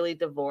actually really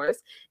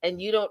divorced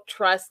and you don't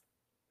trust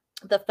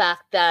the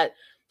fact that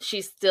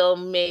she still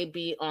may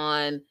be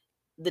on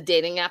the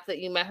dating app that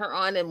you met her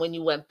on, and when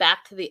you went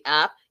back to the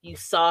app, you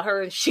saw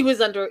her and she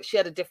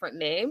had a different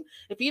name.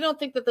 If you don't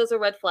think that those are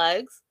red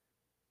flags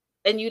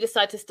and you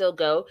decide to still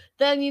go,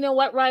 then you know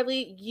what,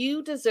 Riley?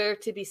 You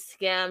deserve to be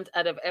scammed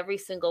out of every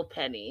single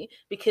penny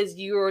because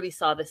you already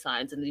saw the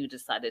signs and you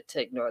decided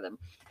to ignore them.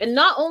 And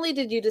not only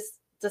did you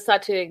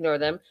decide to ignore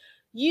them,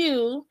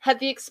 you had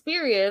the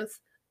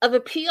experience of a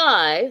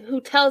PI who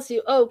tells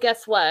you, oh,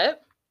 guess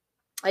what?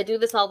 I do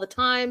this all the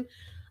time.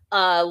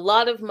 A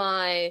lot of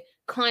my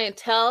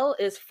clientele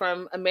is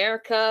from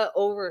America,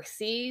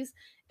 overseas.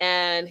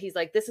 And he's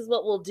like, this is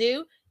what we'll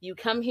do. You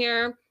come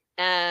here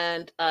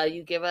and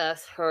you give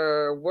us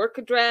her work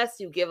address.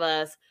 You give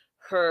us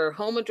her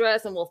home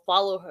address and we'll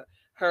follow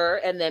her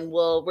and then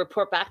we'll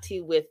report back to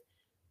you with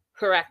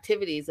her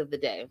activities of the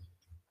day.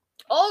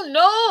 Oh,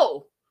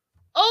 no.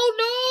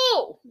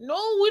 Oh, no. No,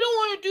 we don't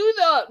want to do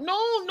that.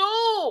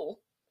 No.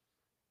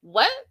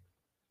 What?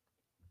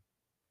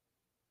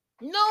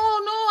 No,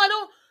 I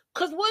don't.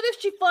 Because what if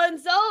she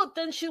finds out?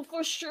 Then she'll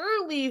for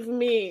sure leave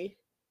me.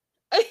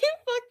 Are you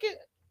fucking...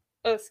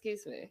 Oh,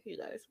 excuse me, you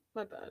guys.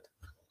 My bad.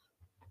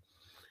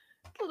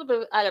 A little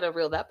bit. I gotta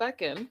reel that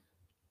back in.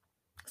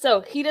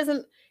 So he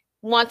doesn't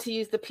want to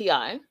use the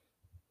PI,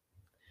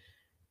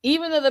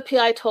 even though the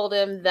PI told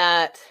him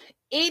that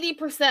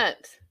 80%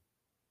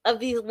 of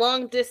these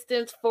long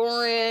distance,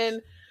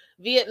 foreign,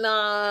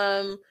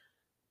 Vietnam,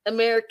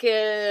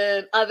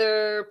 American,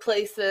 other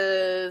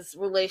places,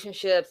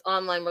 relationships,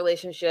 online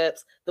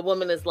relationships, the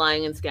woman is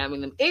lying and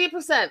scamming them.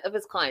 80% of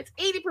his clients,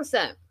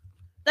 80%.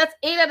 That's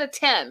 8 out of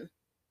 10.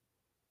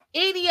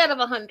 80 out of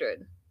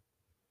 100.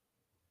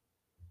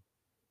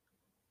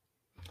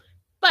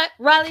 But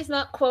Riley's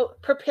not,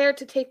 quote, prepared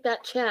to take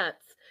that chance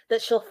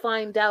that she'll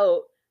find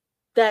out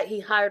that he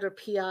hired her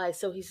PI,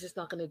 so he's just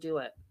not going to do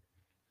it.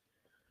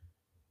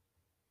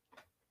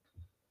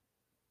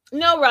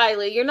 No,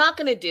 Riley, you're not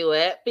going to do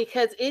it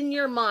because in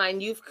your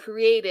mind, you've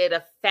created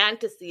a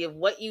fantasy of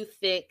what you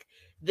think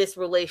this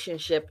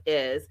relationship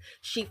is.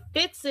 She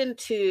fits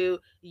into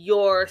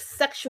your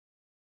sexual.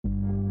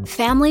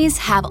 Families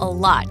have a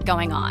lot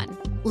going on.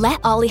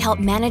 Let Ollie help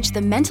manage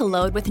the mental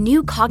load with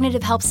new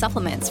cognitive help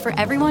supplements for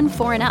everyone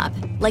 4 and up,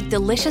 like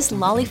delicious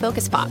Lolly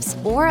Focus Pops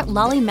or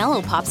Lolly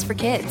Mellow Pops for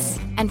kids.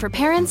 And for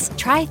parents,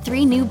 try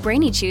 3 new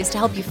Brainy Chews to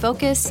help you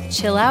focus,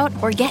 chill out,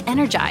 or get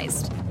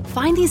energized.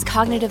 Find these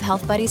cognitive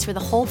health buddies for the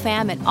whole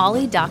fam at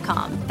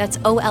ollie.com. That's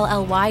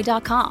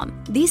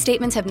OLLY.com. These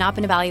statements have not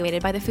been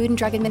evaluated by the Food and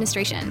Drug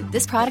Administration.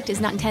 This product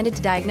is not intended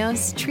to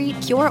diagnose,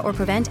 treat, cure, or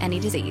prevent any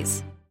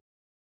disease.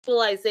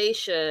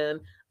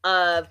 Civilization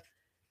of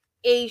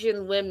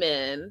Asian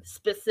women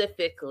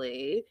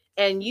specifically,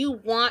 and you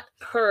want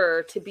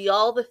her to be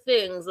all the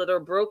things that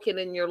are broken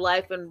in your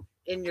life and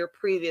in your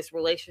previous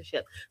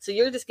relationship. So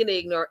you're just going to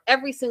ignore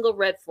every single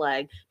red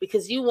flag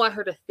because you want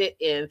her to fit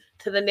in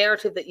to the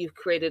narrative that you've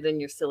created in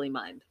your silly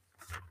mind.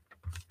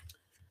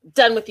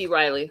 Done with you,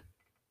 Riley.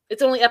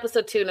 It's only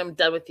episode 2 and I'm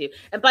done with you.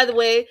 And by the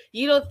way,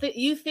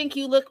 you think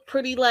you look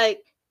pretty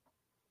like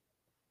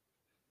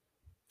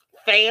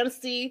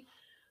fancy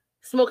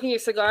smoking your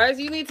cigars?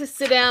 You need to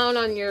sit down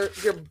on your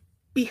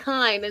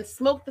behind and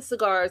smoke the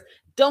cigars.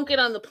 Don't get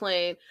on the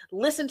plane.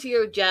 Listen to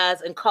your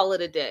jazz and call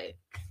it a day.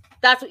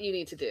 That's what you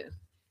need to do.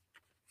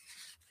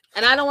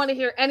 And I don't want to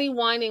hear any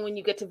whining when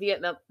you get to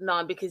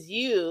Vietnam because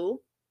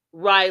you,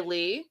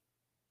 Riley,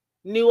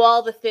 knew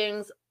all the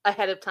things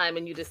ahead of time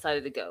and you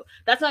decided to go.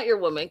 That's not your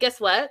woman. Guess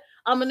what?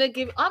 I'm going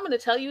to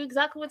tell you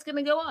exactly what's going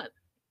to go on.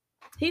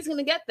 He's going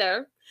to get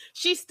there.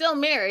 She's still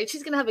married.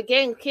 She's going to have a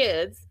gang of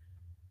kids.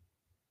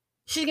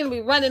 She's going to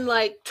be running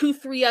like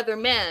 2-3 other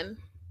men.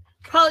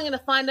 Probably going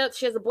to find out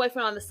she has a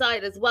boyfriend on the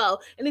side as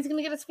well. And he's going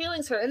to get his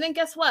feelings hurt. And then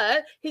guess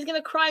what? He's going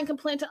to cry and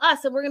complain to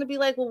us. And we're going to be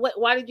like, well,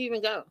 why did you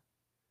even go?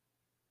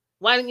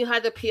 Why didn't you hire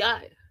the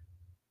PI?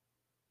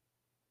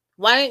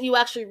 Why didn't you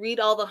actually read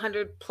all the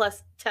 100+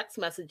 text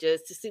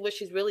messages to see what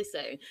she's really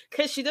saying?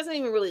 Because she doesn't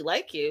even really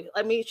like you.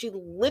 I mean, she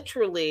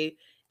literally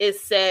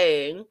is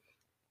saying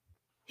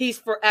he's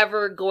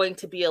forever going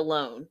to be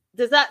alone.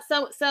 Does that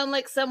sound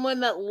like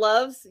someone that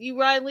loves you,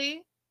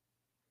 Riley?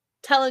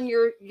 Telling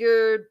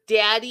your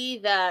daddy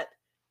that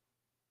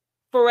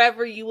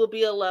forever you will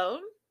be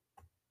alone?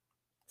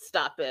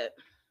 Stop it.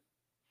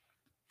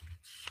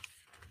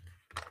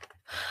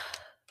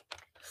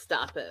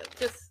 Stop it.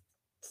 Just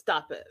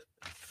stop it.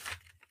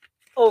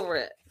 Over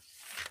it.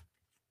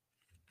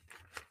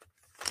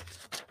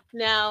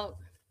 Now,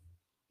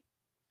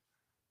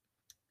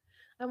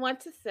 I want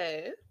to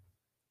say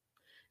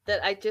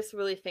that I just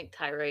really think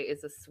Tyree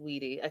is a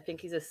sweetie. I think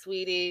he's a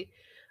sweetie.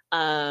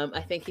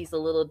 I think he's a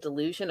little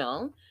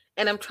delusional,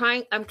 and I'm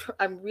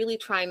really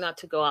trying not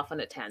to go off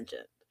on a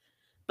tangent,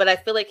 but I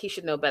feel like he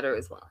should know better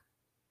as well.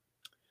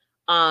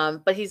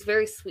 But he's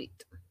very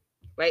sweet,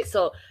 right?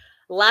 So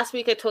last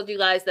week I told you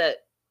guys that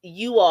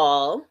you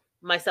all,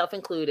 myself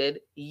included,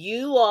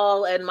 you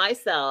all and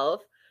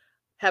myself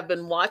have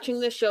been watching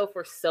the show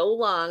for so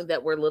long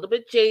that we're a little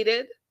bit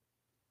jaded,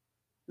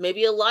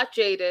 maybe a lot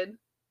jaded,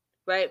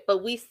 right?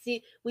 But we've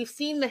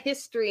seen the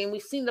history and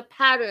we've seen the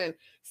pattern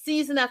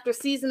season after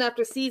season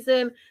after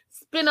season,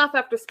 spinoff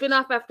after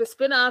spinoff after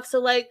spinoff. So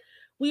like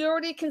we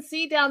already can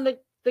see down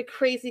the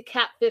crazy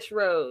catfish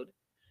road.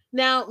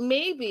 Now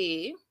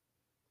maybe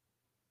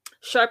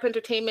Sharp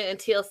Entertainment and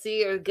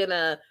TLC are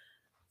gonna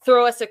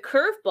throw us a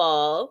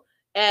curveball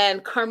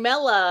and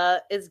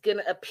Carmela is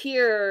gonna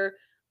appear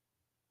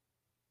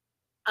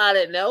out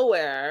of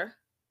nowhere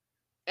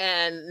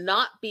and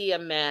not be a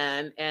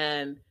man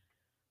and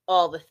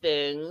all the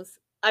things.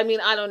 I mean,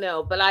 I don't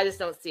know, but I just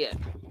don't see it.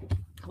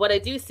 What I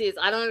do see is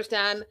I don't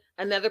understand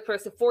another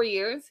person. 4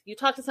 years. You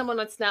talk to someone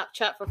on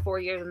Snapchat for 4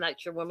 years and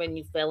that's your woman.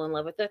 You fell in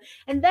love with her.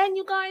 And then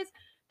you guys,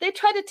 they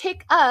try to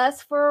take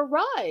us for a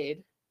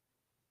ride.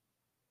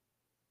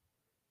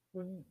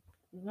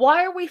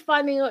 Why are we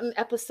finding out in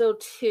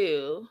episode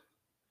 2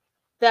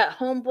 that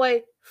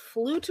homeboy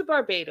flew to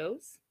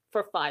Barbados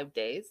for 5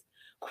 days,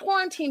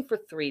 quarantined for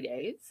 3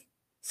 days?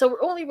 So we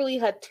only really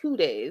had 2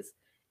 days.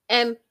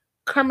 And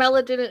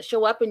Carmela didn't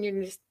show up and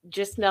you're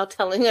just now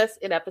telling us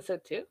in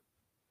episode 2?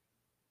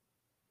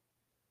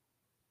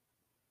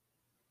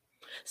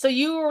 So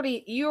you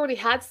already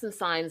had some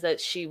signs that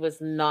she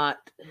was not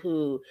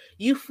who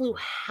you flew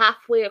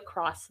halfway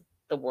across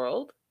the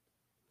world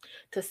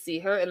to see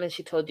her, and then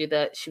she told you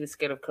that she was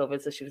scared of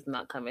COVID, so she was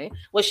not coming.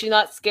 Was she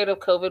not scared of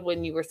COVID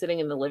when you were sitting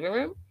in the living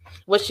room?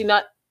 Was she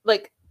not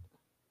like?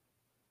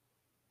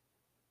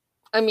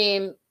 I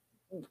mean,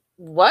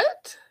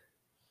 what?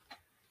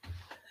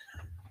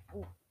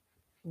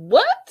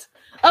 What?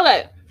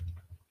 Okay.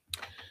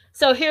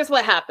 So here's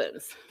what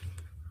happens.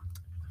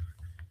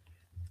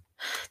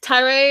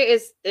 Tyree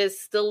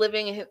is still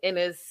living in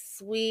his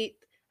sweet.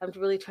 I'm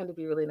really trying to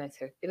be really nice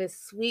here. In his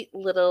sweet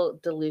little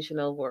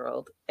delusional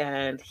world,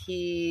 and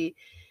he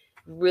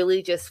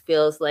really just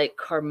feels like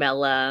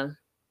Carmela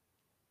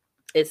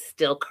is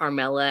still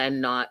Carmela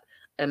and not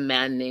a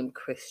man named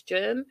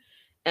Christian.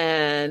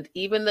 And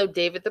even though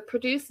David, the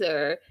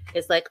producer,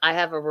 is like, I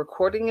have a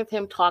recording of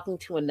him talking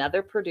to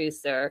another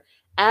producer,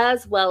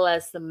 as well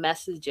as some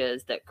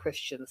messages that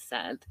Christian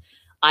sent,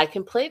 I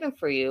can play them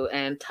for you.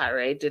 And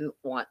Tyree didn't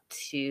want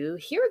to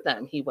hear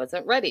them. He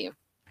wasn't ready.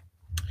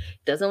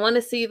 Doesn't want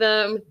to see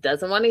them,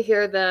 doesn't want to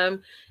hear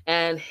them.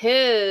 And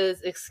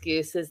his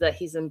excuse is that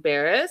he's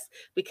embarrassed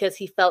because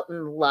he felt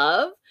in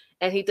love,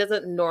 and he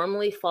doesn't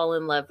normally fall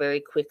in love very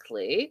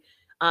quickly.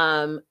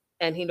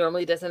 And he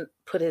normally doesn't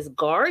put his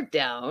guard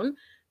down.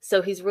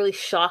 So he's really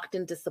shocked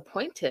and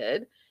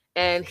disappointed.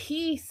 And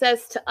he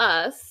says to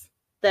us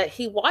that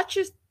he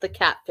watches the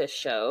Catfish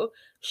show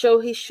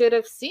he should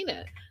have seen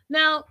it.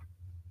 Now,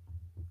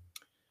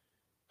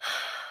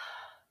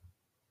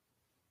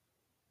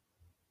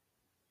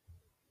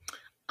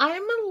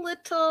 I'm a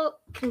little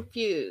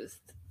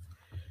confused.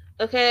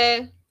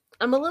 Okay?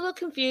 I'm a little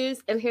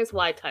confused, and here's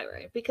why,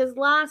 Tyree. Because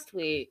last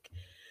week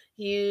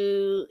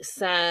you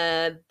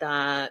said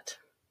that,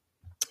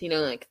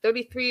 like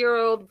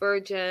 33-year-old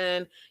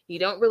virgin, you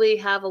don't really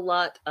have a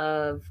lot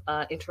of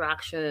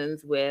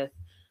interactions with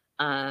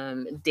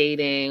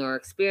dating or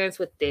experience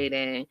with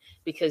dating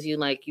because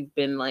you've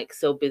been like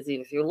so busy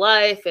with your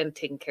life and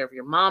taking care of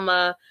your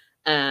mama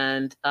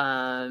and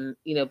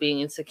being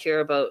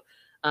insecure about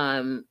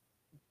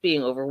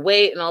being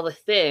overweight and all the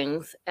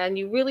things, and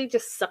you really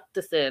just sucked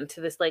us into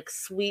this like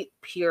sweet,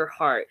 pure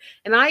heart.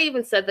 And I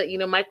even said that,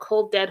 my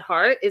cold, dead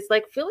heart is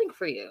like feeling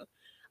for you.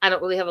 I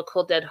don't really have a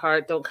cold, dead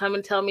heart. Don't come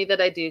and tell me that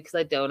I do, because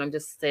I don't. I'm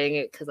just saying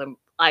it because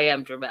I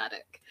am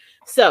dramatic.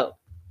 So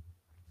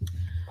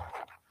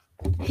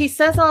he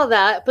says all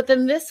that, but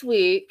then this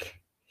week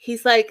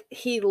he's like,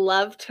 he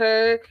loved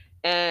her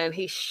and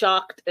he's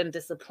shocked and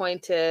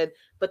disappointed,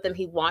 but then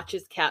he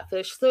watches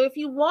Catfish. So if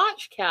you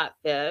watch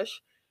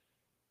Catfish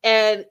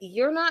and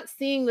you're not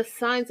seeing the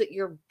signs that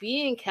you're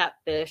being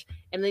catfish,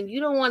 and then you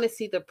don't want to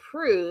see the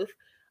proof,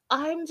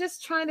 I'm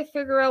just trying to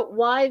figure out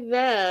why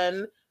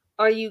then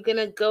are you going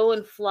to go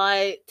and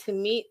fly to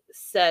meet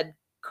said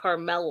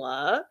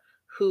Carmela,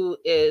 who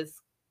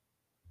is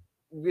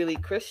really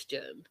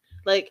Christian?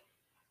 Like,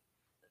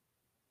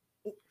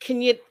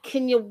 can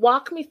you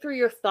walk me through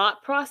your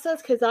thought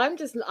process? Because I'm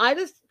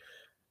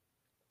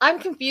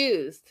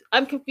confused.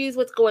 I'm confused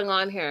what's going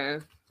on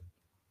here.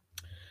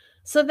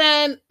 So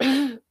then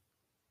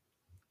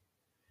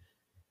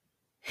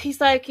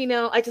he's like,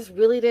 I just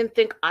really didn't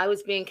think I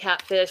was being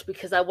catfished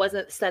because I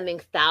wasn't sending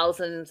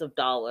thousands of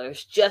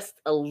dollars,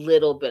 just a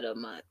little bit of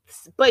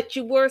months. But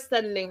you were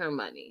sending her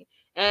money.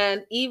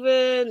 And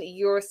even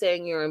you're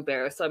saying you're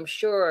embarrassed. So I'm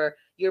sure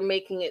you're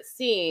making it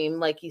seem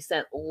like you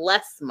sent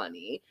less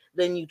money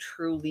than you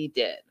truly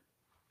did.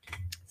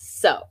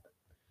 So,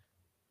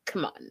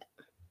 come on.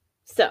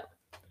 So,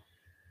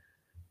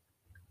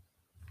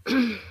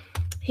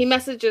 he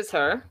messages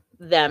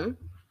them,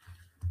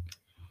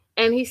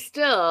 and he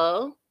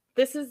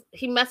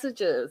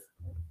messages,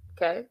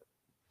 okay?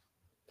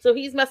 So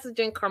he's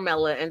messaging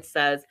Carmela and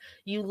says,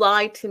 you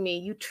lied to me.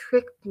 You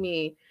tricked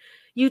me.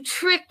 You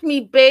tricked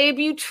me, babe.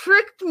 You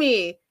tricked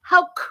me.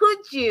 How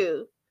could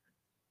you?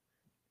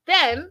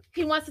 Then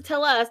he wants to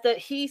tell us that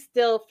he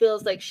still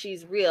feels like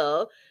she's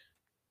real.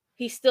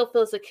 He still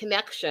feels a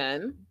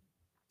connection,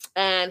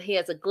 and he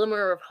has a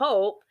glimmer of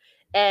hope,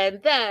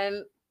 and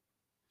then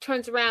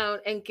turns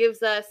around and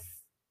gives us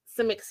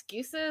some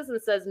excuses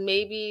and says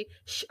maybe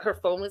her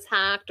phone was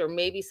hacked, or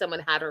maybe someone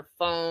had her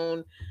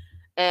phone,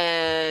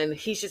 and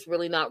he's just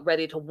really not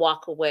ready to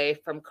walk away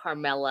from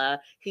Carmela.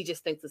 He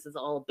just thinks this is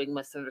all a big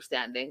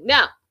misunderstanding.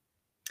 Now,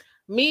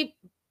 me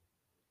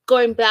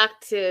going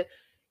back to,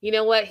 you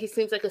know what, he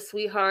seems like a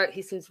sweetheart.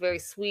 He seems very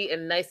sweet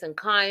and nice and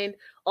kind,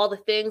 all the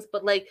things,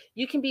 but like,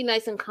 you can be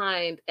nice and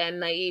kind and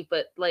naive,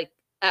 but like,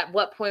 at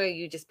what point are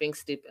you just being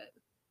stupid?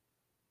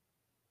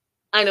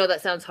 I know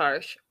that sounds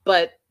harsh,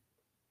 but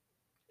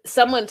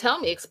someone tell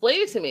me,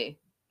 explain it to me.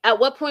 At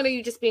what point are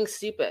you just being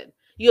stupid?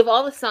 You have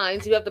all the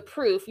signs, you have the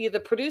proof, you have the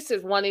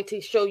producers wanting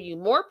to show you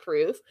more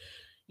proof.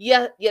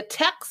 You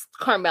text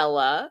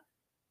Carmela,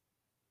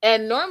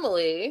 and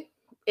normally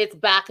it's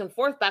back and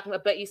forth,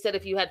 but you said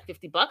if you had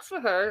 $50 for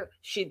her,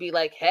 she'd be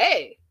like,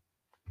 hey.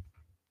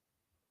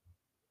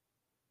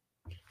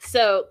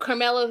 So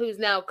Carmela, who's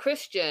now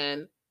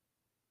Christian,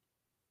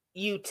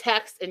 you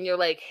text and you're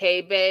like,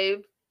 hey,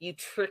 babe, you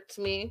tricked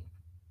me.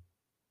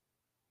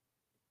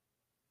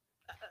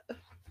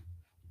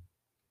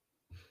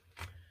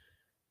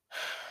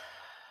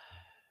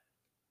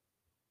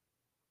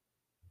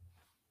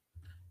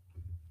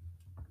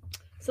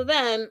 So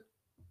then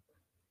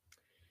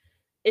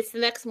it's the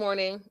next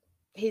morning.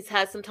 He's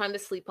had some time to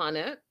sleep on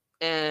it,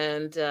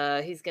 and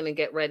he's going to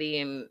get ready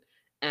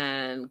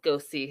and go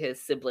see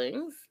his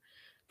siblings.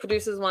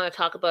 Producers want to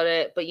talk about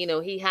it, but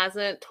he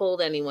hasn't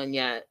told anyone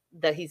yet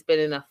that he's been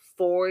in a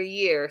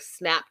 4-year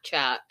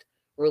Snapchat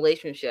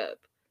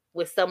relationship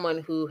with someone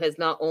who has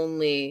not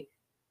only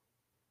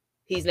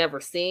he's never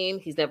seen,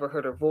 he's never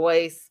heard her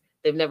voice,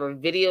 they've never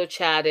video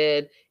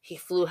chatted, he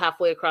flew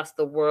halfway across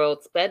the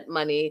world, spent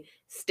money,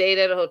 stayed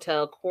at a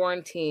hotel,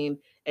 quarantined,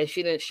 and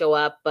she didn't show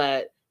up,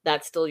 but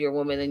that's still your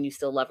woman and you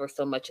still love her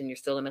so much and you're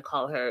still going to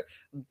call her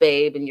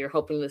babe and you're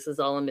hoping this is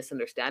all a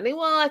misunderstanding.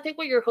 Well, I think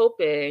what you're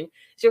hoping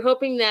is you're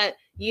hoping that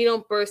you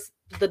don't burst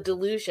the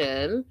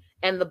delusion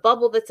and the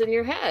bubble that's in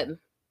your head.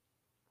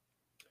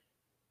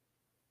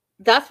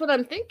 That's what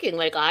I'm thinking.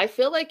 Like, I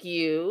feel like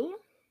you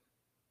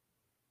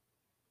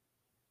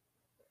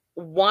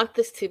want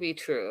this to be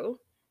true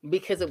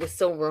because it was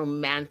so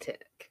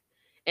romantic.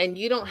 And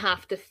you don't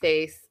have to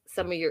face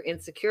some of your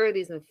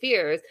insecurities and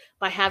fears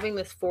by having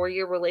this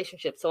 4-year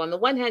relationship. So on the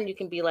one hand, you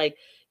can be like,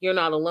 you're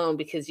not alone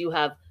because you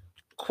have,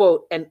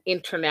 quote, an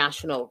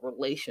international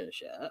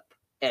relationship,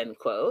 end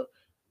quote.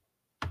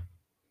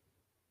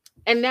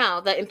 And now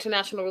that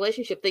international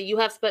relationship that you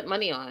have spent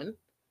money on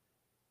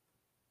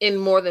in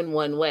more than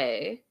one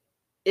way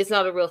is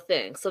not a real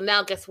thing. So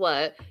now guess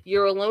what?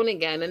 You're alone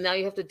again. And now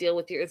you have to deal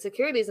with your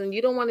insecurities. And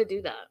you don't want to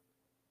do that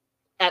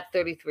at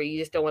 33. You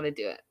just don't want to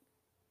do it.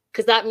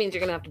 Because that means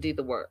you're going to have to do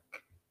the work.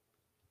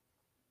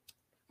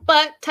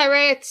 But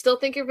Tyree, I still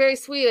think you're very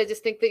sweet. I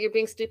just think that you're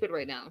being stupid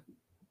right now.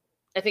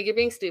 I think you're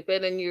being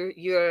stupid and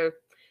you're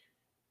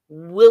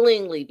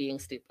willingly being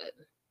stupid.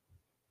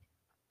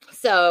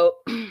 So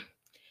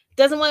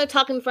doesn't want to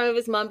talk in front of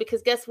his mom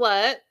because guess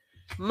what?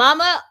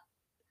 Mama,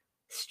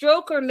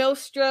 stroke or no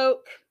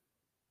stroke,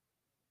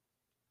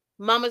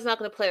 Mama's not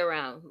going to play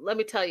around. Let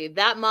me tell you,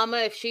 that mama,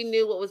 if she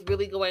knew what was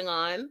really going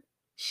on,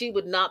 she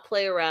would not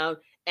play around.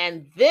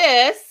 And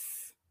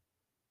this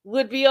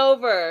would be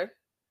over.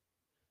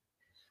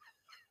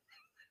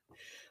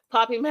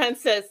 Poppy Man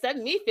says,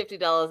 send me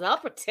 $50 and I'll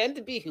pretend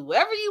to be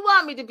whoever you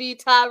want me to be,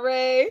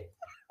 Tyree.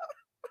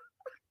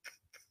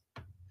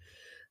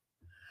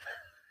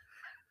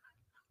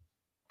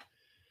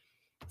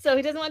 So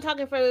he doesn't want to talk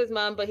in front of his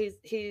mom, but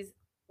he's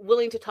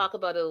willing to talk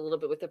about it a little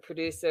bit with the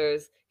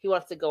producers. He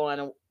wants to go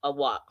on a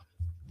walk.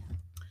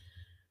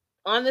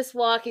 On this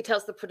walk, he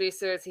tells the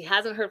producers he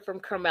hasn't heard from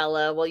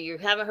Carmela. Well, you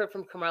haven't heard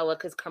from Carmela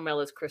because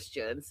Carmela's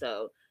Christian.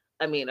 So,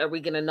 I mean, are we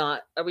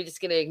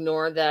just going to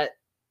ignore that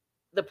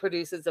the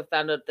producers have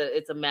found out that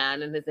it's a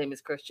man and his name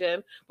is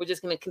Christian? We're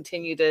just going to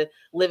continue to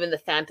live in the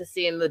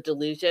fantasy and the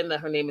delusion that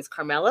her name is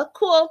Carmela?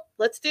 Cool.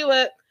 Let's do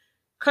it.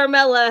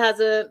 Carmela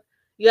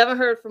you haven't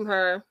heard from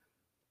her.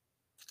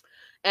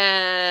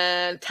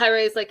 And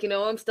Tyree's like,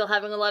 I'm still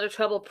having a lot of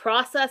trouble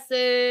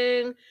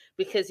processing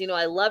because,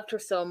 I loved her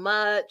so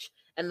much.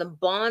 And the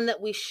bond that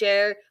we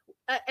share.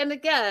 And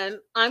again,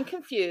 I'm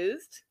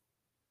confused.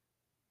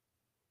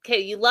 Okay,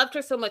 you loved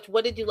her so much.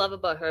 What did you love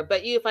about her?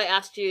 But if I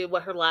asked you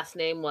what her last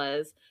name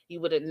was,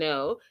 you wouldn't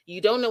know. You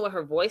don't know what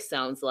her voice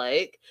sounds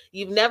like.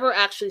 You've never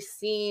actually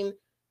seen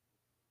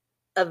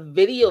a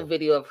video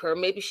of her.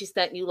 Maybe she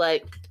sent you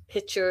like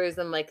pictures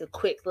and like a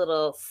quick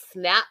little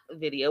snap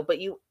video, but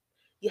you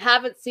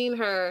haven't seen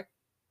her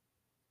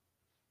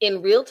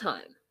in real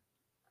time.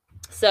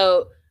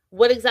 So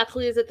what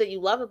exactly is it that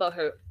you love about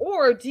her?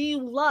 Or do you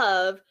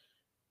love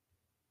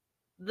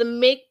the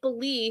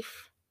make-believe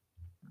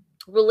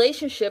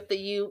relationship that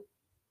you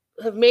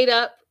have made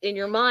up in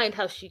your mind,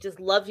 how she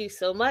just loves you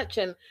so much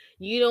and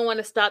you don't want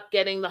to stop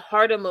getting the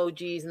heart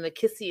emojis and the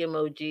kissy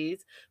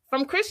emojis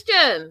from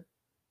Christian?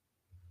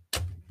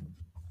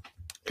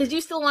 Because you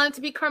still want it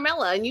to be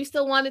Carmela and you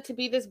still want it to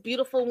be this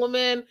beautiful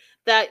woman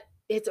that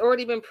it's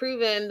already been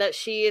proven that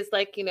she is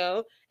like,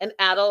 an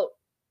adult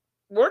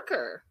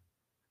worker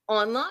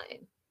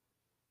online.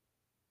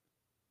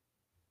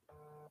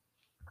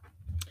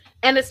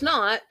 And it's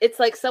not. It's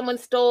like someone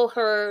stole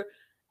her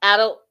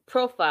adult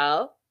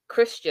profile,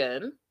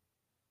 Christian,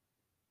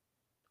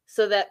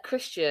 so that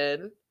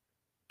Christian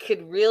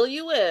could reel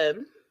you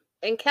in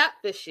and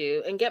catfish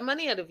you and get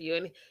money out of you.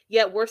 And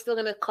yet we're still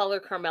going to call her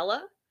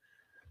Carmela.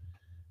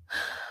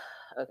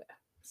 Okay,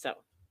 so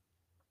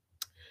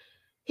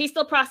he's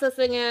still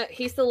processing it.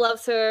 He still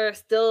loves her,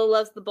 still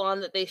loves the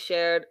bond that they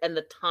shared and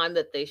the time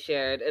that they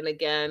shared. And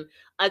again,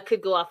 I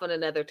could go off on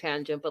another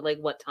tangent, but like,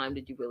 what time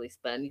did you really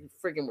spend? You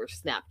friggin' were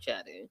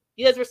Snapchatting.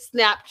 You guys were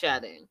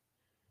Snapchatting.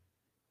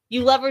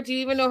 You love her. Do you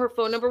even know her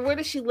phone number? Where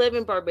does she live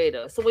in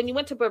Barbados? So when you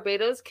went to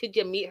Barbados, could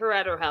you meet her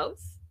at her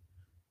house?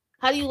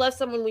 How do you love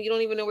someone when you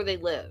don't even know where they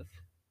live?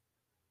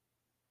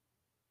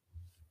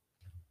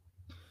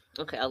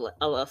 Okay,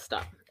 I'll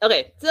stop.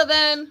 Okay, so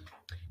then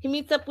he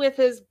meets up with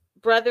his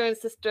brother and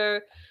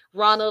sister,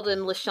 Ronald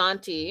and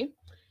Lashanti.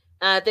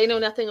 They know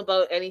nothing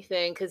about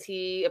anything because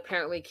he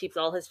apparently keeps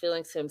all his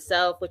feelings to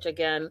himself, which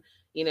again,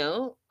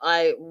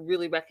 I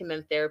really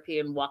recommend therapy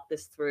and walk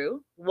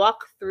through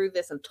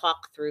this and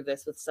talk through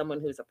this with someone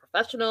who's a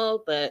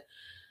professional, but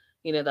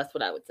that's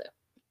what I would say.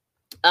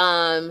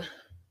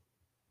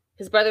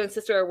 His brother and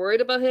sister are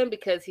worried about him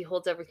because he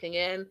holds everything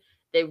in.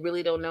 They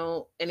really don't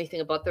know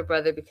anything about their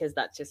brother because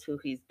that's just who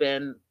he's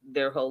been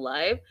their whole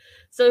life.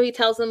 So he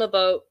tells them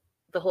about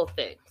the whole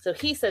thing. So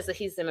he says that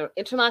he's in an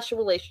international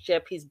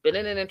relationship. He's been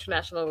in an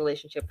international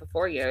relationship for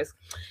 4 years.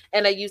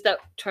 And I use that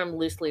term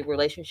loosely,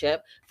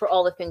 relationship, for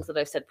all the things that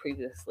I've said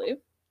previously.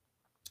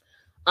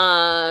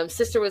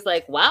 Sister was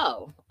like,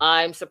 wow,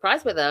 I'm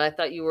surprised by that. I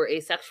thought you were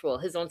asexual.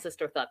 His own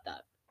sister thought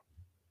that.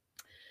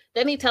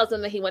 Then he tells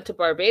them that he went to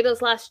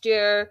Barbados last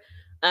year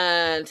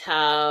and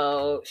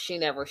how she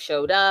never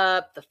showed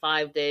up, the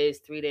 5 days,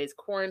 3 days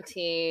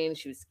quarantine.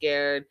 She was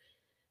scared.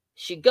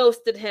 She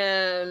ghosted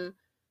him,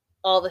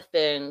 all the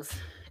things.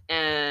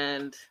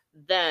 And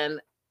then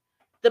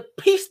the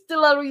piece de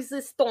la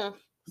resistance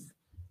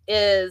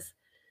is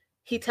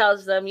he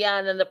tells them, yeah,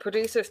 and then the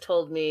producers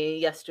told me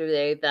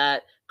yesterday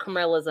that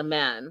Camilla's a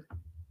man.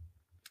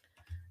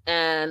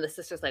 And the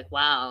sister's like,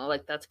 wow,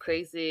 like that's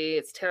crazy.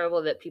 It's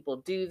terrible that people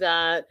do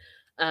that.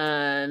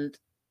 And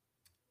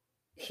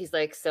he's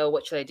like, so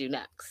what should I do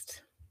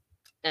next?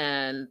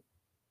 And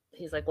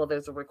he's like, well,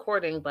 there's a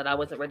recording, but I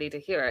wasn't ready to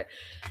hear it.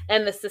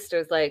 And the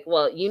sister's like,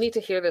 well, you need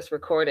to hear this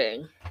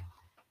recording.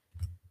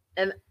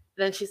 And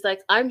then she's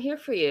like, I'm here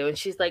for you. And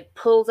she's like,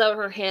 pulls out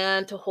her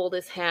hand to hold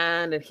his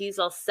hand, and he's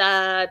all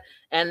sad.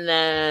 And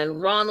then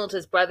Ronald,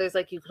 his brother's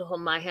like, you could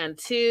hold my hand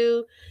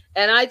too.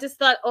 And I just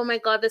thought, oh my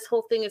God, this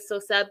whole thing is so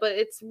sad, but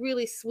it's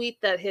really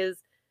sweet that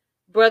his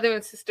brother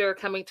and sister are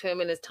coming to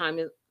him in his time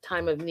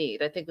of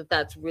need. I think that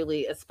that's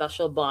really a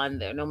special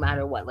bond there, no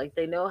matter what. Like,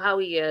 they know how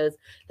he is.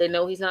 They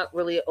know he's not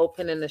really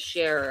open and a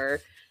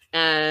sharer.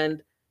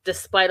 And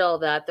despite all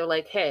that, they're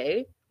like,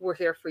 hey, we're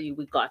here for you.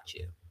 We got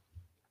you.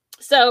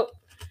 So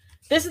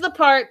this is the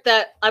part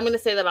that I'm going to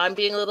say that I'm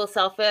being a little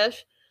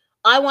selfish.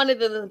 I wanted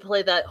them to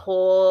play that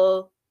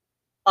whole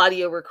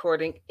audio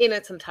recording in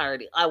its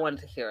entirety. I wanted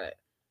to hear it.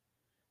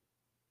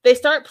 They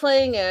start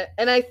playing it,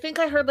 and I think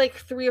I heard like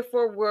 3 or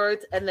 4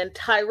 words, and then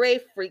Tyree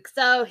freaks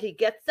out. He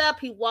gets up,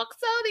 he walks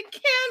out. He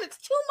can't. It's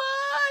too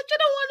much. I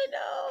don't want to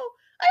know.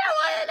 I don't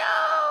want to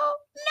know.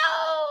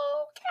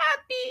 No,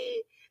 can't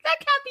be. That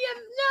can't be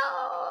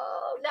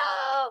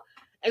no.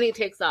 And he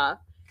takes off.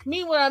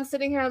 Meanwhile, I'm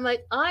sitting here, I'm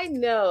like, I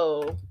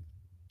know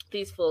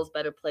these fools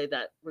better play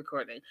that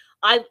recording.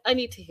 I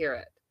need to hear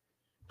it.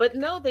 But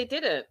no, they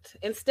didn't.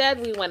 Instead,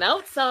 we went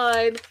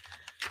outside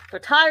for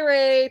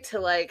Tyree to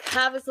like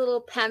have his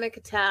little panic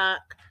attack.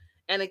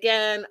 And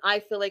again, I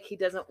feel like he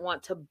doesn't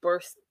want to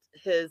burst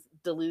his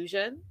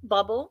delusion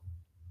bubble.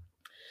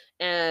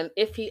 And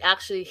if he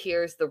actually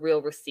hears the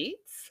real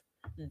receipts,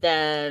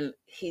 then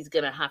he's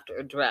going to have to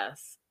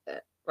address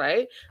it,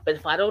 right? But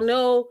if I don't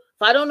know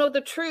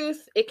the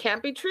truth, it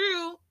can't be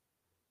true.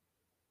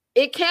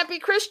 It can't be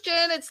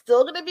Christian. It's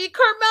still going to be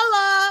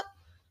Carmela.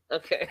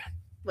 Okay,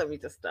 let me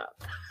just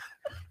stop.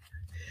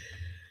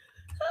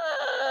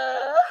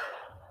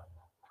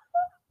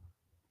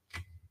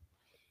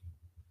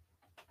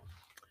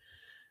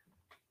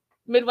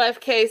 Midwife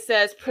K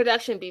says,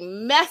 production be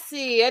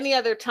messy any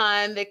other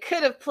time. They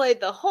could have played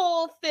the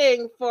whole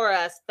thing for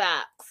us.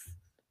 Facts.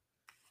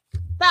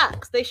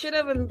 They should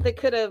have, and they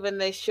could have, and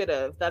they should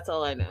have. That's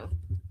all I know.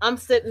 I'm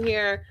sitting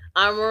here.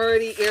 I'm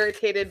already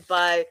irritated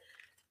by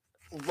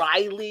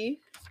Riley.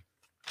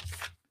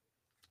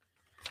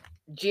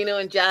 Gino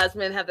and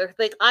Jasmine have their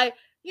like,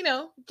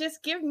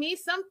 just give me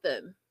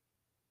something.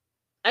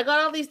 I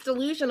got all these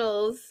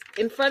delusionals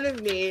in front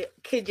of me.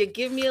 Could you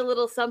give me a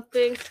little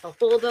something to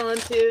hold on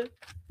to?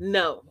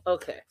 No.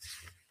 Okay.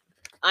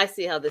 I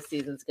see how this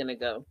season's going to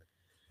go.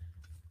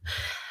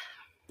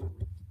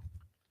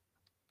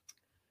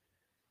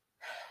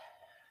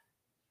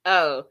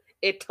 Oh,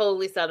 it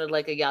totally sounded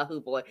like a Yahoo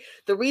boy.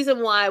 The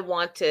reason why I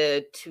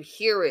wanted to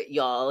hear it,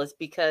 y'all, is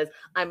because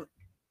I'm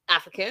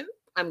African.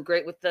 I'm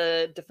great with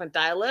the different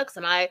dialects,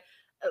 and I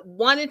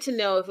wanted to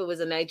know if it was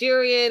a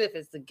Nigerian, if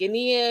it's a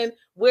Guinean.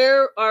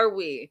 Where are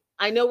we?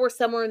 I know we're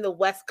somewhere in the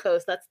West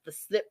Coast. That's the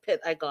snippet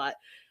I got.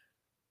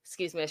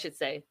 Excuse me, I should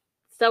say.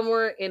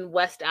 Somewhere in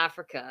West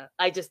Africa.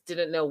 I just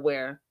didn't know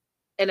where.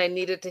 And I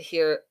needed to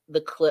hear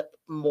the clip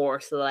more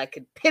so that I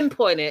could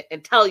pinpoint it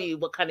and tell you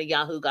what kind of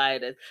Yahoo guy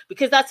it is.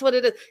 Because that's what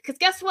it is. Because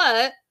guess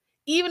what?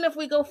 Even if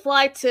we go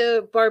fly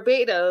to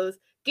Barbados,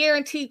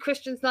 guaranteed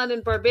Christian's not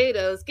in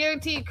Barbados.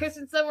 Guaranteed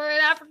Christian's somewhere in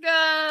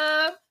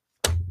Africa.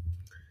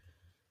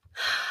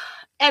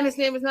 And his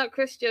name is not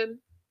Christian.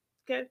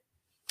 Okay.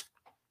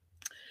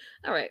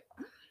 All right.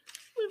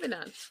 Moving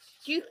on.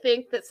 Do you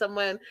think that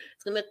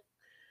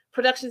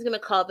production's going to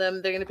call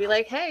them? They're going to be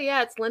like, hey,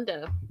 yeah, it's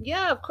Linda.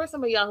 Yeah, of course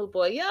I'm a Yahoo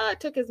boy. Yeah, I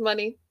took his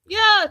money.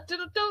 Yeah,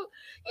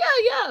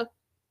 yeah.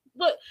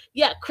 But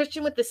yeah,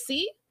 Christian with the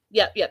C?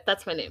 Yep,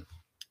 that's my name.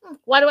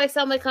 Why do I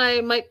sound like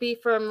I might be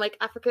from like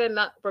Africa and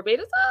not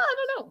Barbados? I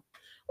don't know.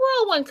 We're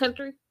all one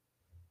country.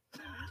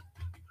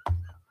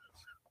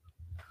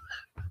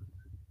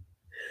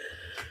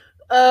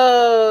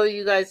 Oh,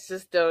 you guys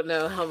just don't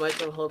know how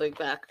much I'm holding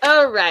back.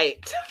 All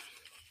right.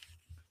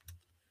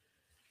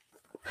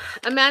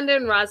 Amanda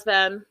and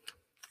Razvan.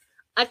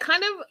 I'm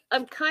kind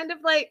of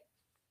like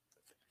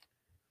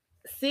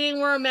seeing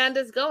where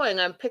Amanda's going.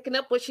 I'm picking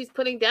up what she's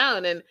putting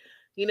down. And,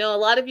 you know, a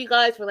lot of you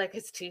guys were like,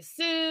 it's too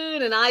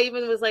soon. And I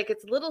even was like,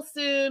 it's a little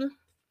soon.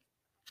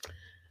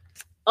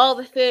 All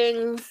the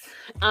things.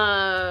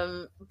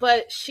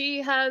 But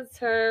she has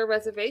her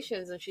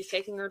reservations and she's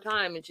taking her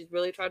time and she's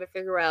really trying to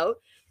figure out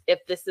if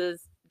this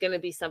is going to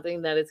be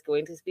something that is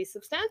going to be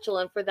substantial.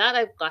 And for that,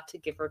 I've got to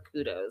give her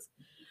kudos.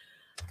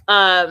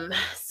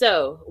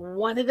 So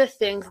one of the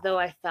things though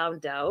I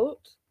found out,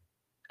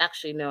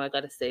 actually, no, I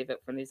got to save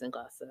it for news and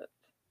gossip.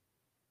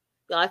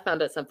 I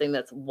found out something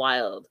that's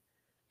wild.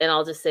 And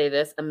I'll just say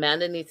this,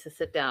 Amanda needs to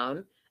sit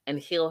down and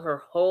heal her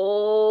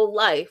whole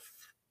life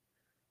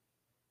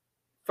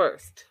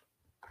first.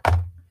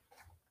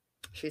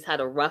 She's had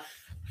a rough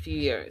few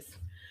years.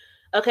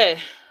 Okay.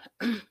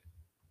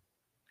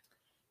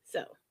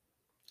 So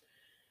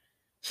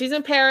she's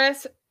in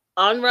Paris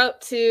en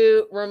route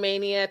to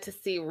Romania to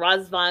see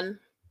Razvan.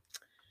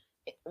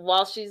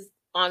 While she's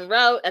en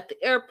route at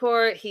the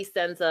airport, he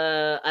sends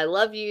a I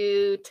love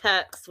you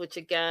text, which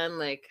again,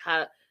 like,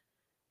 how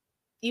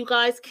you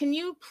guys, can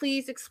you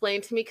please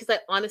explain to me? Because I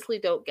honestly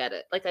don't get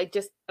it. Like,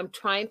 I'm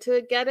trying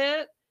to get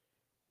it,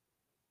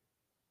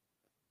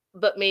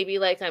 but maybe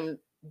like I'm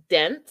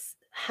dense.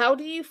 How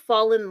do you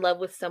fall in love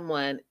with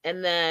someone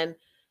and then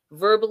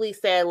verbally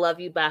say I love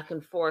you back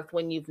and forth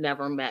when you've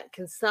never met?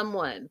 Can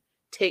someone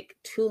take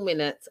 2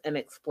 minutes and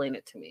explain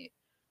it to me?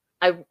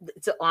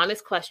 It's an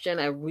honest question.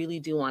 I really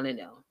do want to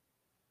know.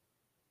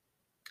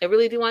 I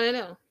really do want to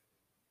know.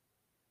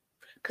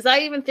 Because I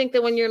even think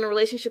that when you're in a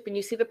relationship and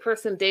you see the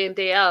person day in,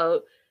 day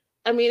out,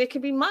 I mean, it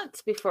could be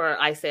months before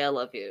I say I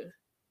love you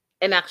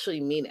and actually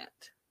mean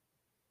it.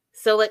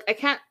 So, like, I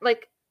can't,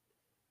 like,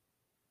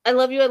 I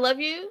love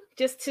you,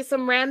 just to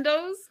some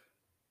randos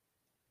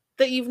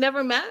that you've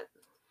never met.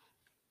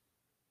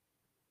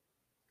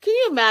 Can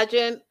you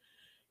imagine?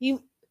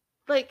 You,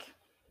 like,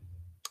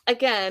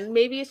 again,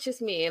 maybe it's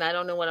just me and I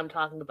don't know what I'm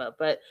talking about,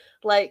 but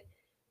like,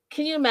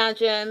 can you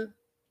imagine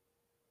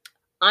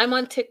I'm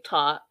on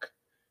TikTok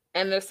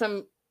and there's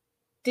some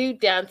dude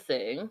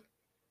dancing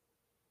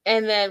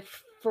and then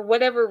for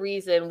whatever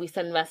reason we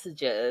send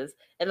messages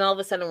and then all of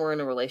a sudden we're in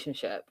a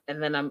relationship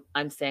and then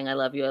I'm saying I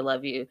love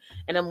you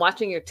and I'm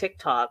watching your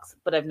TikToks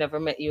but I've never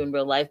met you in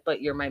real life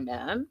but you're my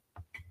man.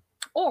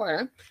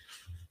 Or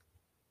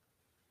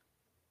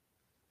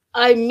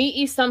I meet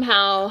you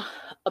somehow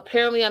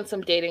apparently on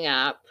some dating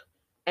app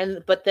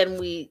but then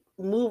we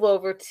move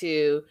over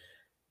to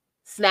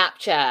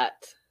Snapchat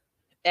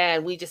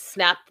and we just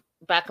snap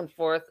back and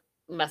forth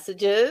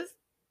messages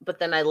but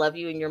then I love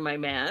you and you're my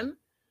man.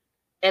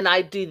 And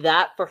I do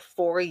that for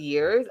 4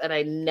 years and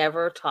I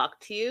never talk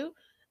to you.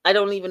 I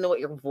don't even know what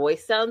your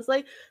voice sounds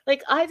like.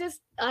 Like, I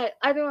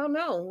don't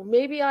know.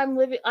 Maybe I'm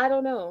living, I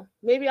don't know.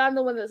 Maybe I'm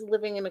the one that's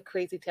living in a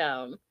crazy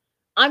town.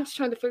 I'm just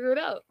trying to figure it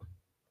out.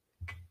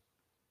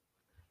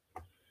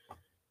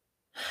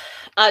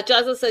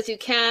 Jazzo says you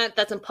can't.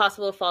 That's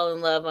impossible to fall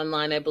in love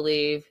online, I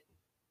believe.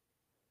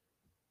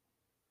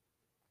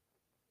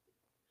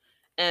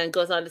 And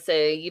goes on to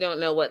say, you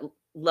don't know what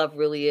love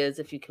really is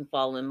if you can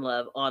fall in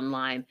love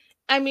online.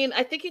 I mean,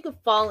 I think you can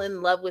fall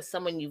in love with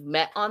someone you've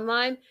met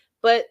online,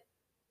 but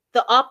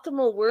the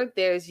optimal word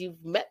there is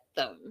you've met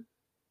them.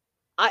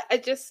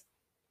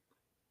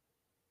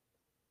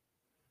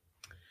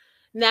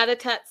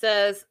 Natatat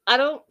says, I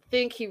don't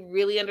think he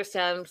really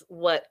understands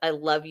what I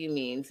love you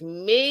means.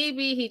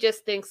 Maybe he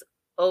just thinks,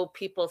 oh,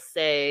 people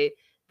say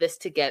this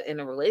to get in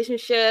a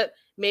relationship.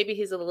 Maybe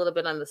he's a little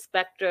bit on the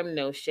spectrum,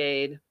 no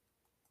shade.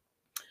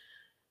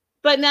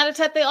 But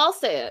Natatat, they all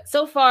say it.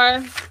 So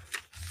far,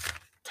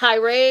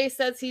 Tyree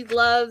says he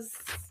loves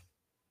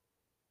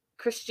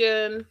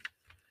Christian,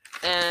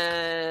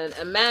 and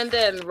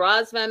Amanda and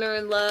Razvan are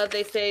in love.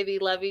 They say they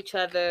love each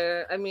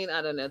other. I mean,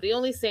 I don't know. The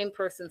only sane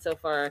person so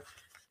far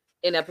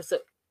in up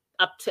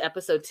to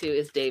episode 2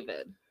 is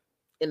David,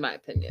 in my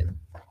opinion.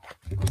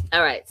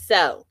 All right,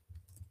 so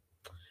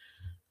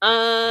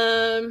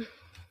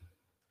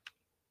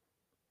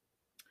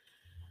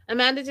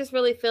Amanda just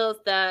really feels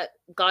that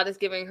God is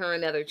giving her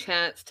another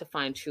chance to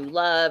find true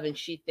love, and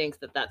she thinks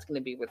that that's going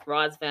to be with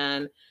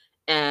Razvan.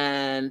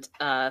 And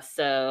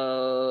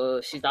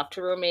so she's off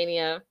to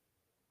Romania.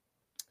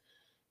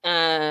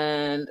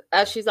 And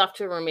as she's off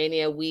to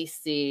Romania, we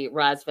see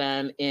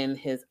Razvan in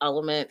his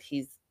element.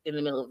 He's in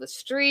the middle of the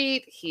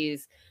street.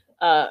 He's,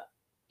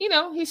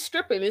 he's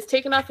stripping. He's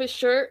taking off his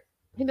shirt.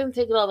 He doesn't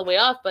take it all the way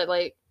off, but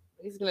like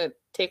he's going to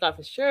take off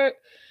his shirt.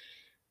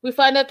 We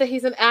find out that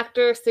he's an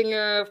actor,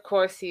 singer, of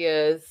course he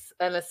is,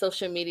 and a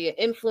social media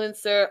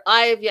influencer.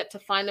 I have yet to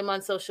find him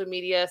on social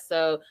media,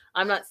 so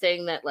I'm not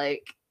saying that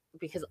like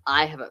because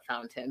I haven't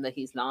found him that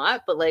he's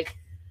not, but like,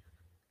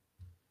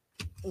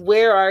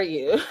 where are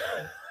you?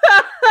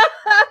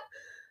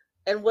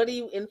 And what are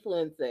you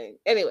influencing?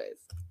 Anyways,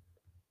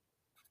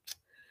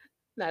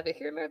 neither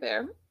here nor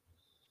there.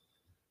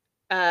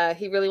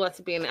 He really wants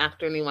to be an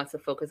actor and he wants to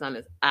focus on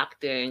his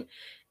acting.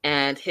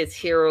 And his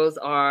heroes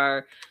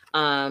are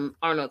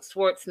Arnold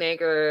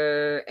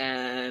Schwarzenegger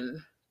and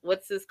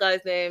what's this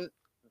guy's name?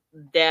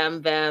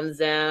 Van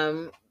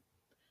Damme.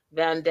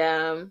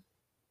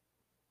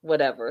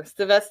 whatever.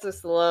 Sylvester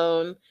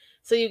Stallone.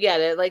 So you get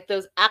it. Like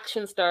those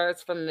action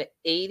stars from the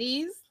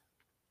 80s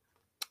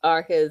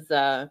are his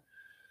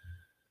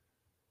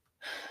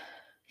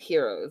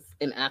heroes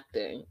in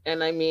acting.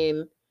 And I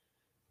mean,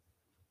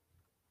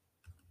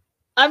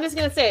 I'm just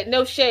going to say it.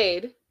 No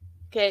shade.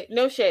 Okay.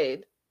 No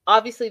shade.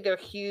 Obviously, they're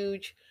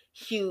huge,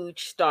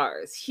 huge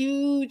stars,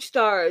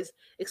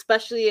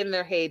 especially in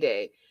their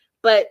heyday.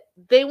 But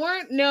they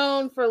weren't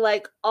known for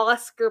like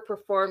Oscar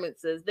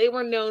performances. They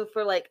were known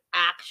for like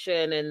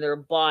action in their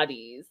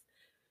bodies.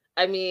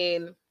 I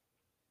mean,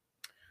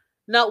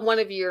 not one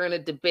of you are going to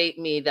debate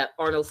me that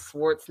Arnold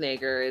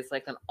Schwarzenegger is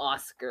like an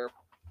Oscar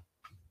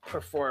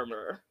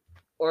performer,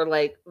 or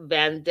like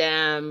Van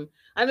Damme.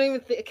 I don't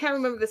even I can't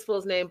remember this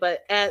fool's name,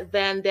 but at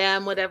Van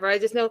Damme, whatever. I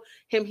just know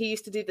him. He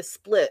used to do the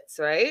splits,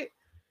 right?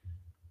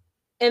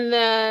 And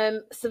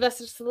then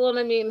Sylvester Stallone,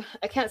 I mean,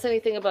 I can't say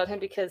anything about him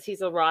because he's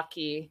the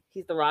Rocky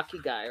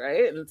guy,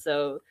 right? And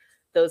so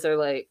those are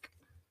like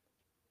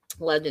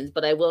legends.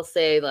 But I will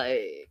say,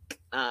 like,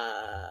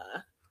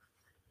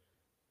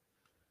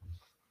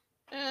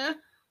 eh,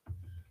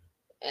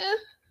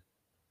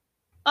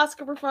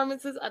 Oscar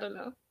performances, I don't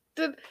know.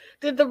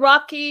 Did the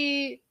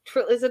Rocky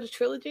is it a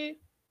trilogy?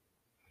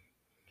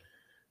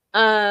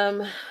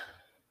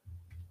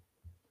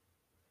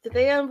 Did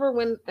they ever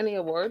win any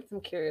awards? I'm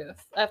curious.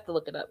 I have to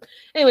look it up.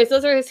 Anyways,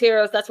 those are his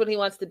heroes. That's what he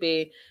wants to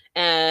be,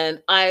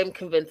 and I'm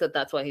convinced that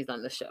that's why he's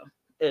on the show,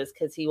 is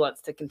because he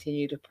wants to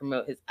continue to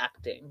promote his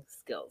acting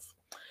skills.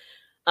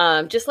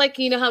 Just like,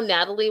 you know how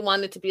Natalie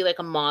wanted to be like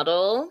a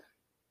model,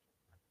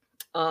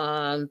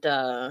 and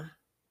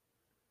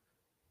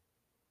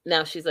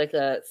now she's like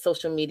a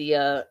social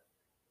media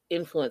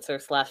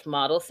influencer /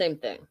 model. Same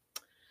thing.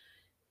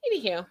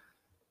 Anyhow.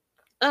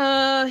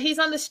 He's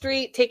on the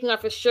street taking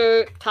off his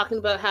shirt, talking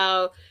about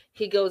how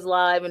he goes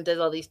live and does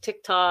all these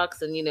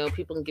TikToks, and, you know,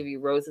 people can give you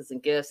roses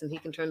and gifts, and he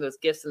can turn those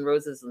gifts and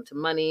roses into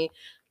money.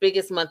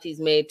 Biggest month he's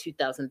made,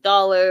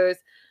 $2,000.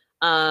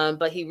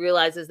 But he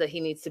realizes that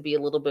he needs to be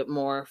a little bit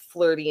more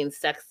flirty and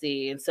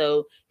sexy. And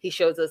so he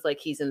shows us like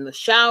he's in the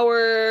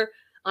shower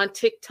on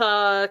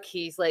TikTok.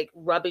 He's like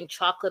rubbing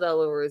chocolate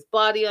all over his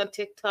body on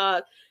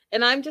TikTok.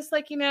 And I'm just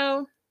like, you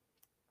know,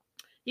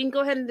 you can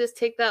go ahead and just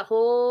take that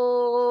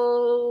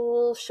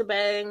whole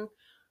shebang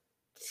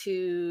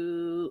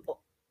to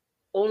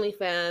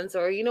OnlyFans,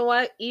 or, you know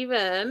what,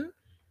 even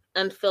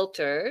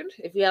Unfiltered.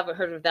 If you haven't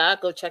heard of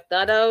that, go check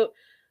that out.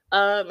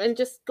 And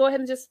just go ahead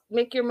and just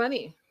make your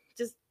money.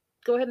 Just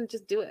go ahead and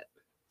just do it.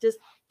 Just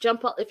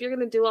jump all, if you're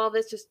going to do all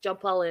this, just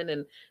jump all in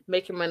and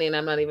make your money, and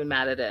I'm not even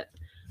mad at it.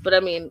 But I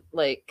mean,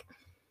 like,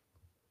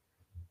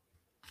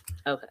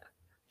 okay.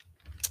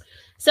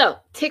 So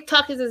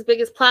TikTok is his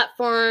biggest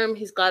platform.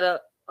 He's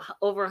got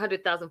over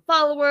 100,000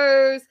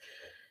 followers.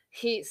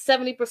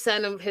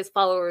 70% of his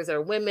followers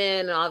are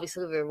women, and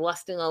obviously they're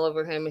lusting all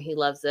over him, and he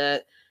loves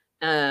it.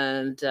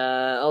 And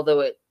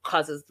although it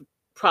causes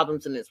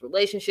problems in his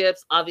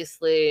relationships,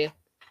 obviously.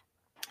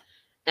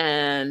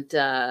 And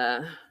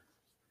then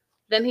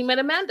he met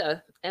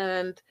Amanda,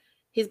 and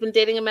he's been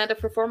dating Amanda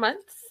for 4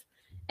 months,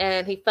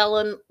 and he fell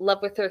in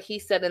love with her, he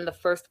said, in the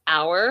first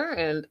hour.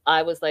 And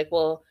I was like,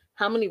 well,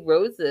 how many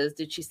roses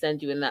did she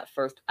send you in that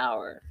first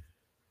hour?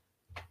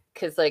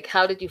 Because, like,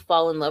 how did you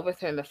fall in love with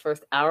her in the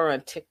first hour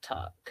on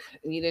TikTok?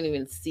 You didn't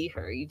even see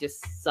her. You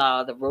just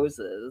saw the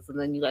roses, and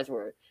then you guys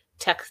were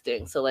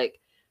texting. So, like,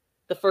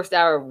 the first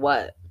hour of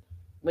what?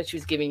 When she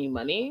was giving you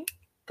money?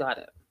 Got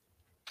it.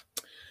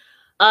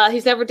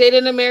 He's never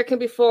dated an American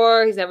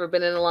before. He's never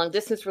been in a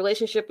long-distance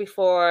relationship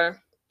before.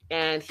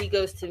 And he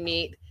goes to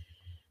meet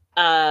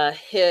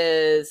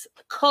his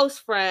close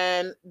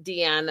friend,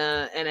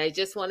 Deanna. And I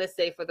just want to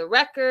say, for the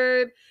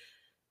record,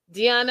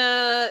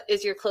 Deanna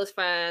is your close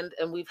friend,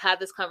 and we've had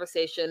this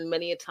conversation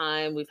many a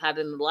time. We've had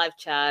it in the live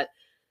chat.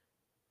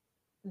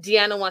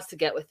 Deanna wants to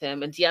get with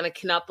him, and Deanna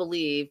cannot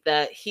believe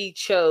that he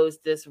chose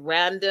this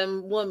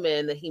random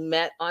woman that he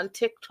met on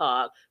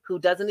TikTok, who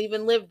doesn't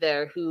even live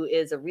there, who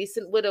is a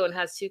recent widow and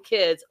has 2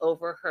 kids,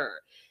 over her.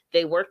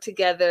 They worked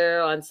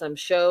together on some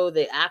show.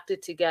 They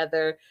acted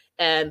together.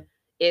 And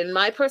in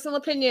my personal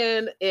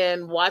opinion,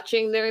 in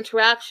watching their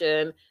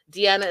interaction,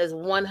 Deanna is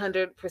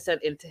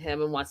 100% into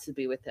him and wants to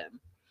be with him.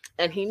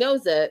 And he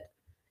knows it.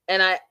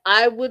 And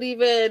I would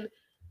even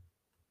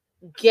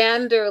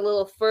gander a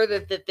little further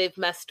that they've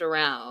messed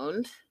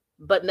around,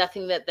 but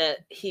nothing that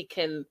he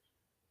can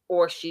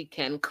or she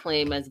can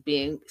claim as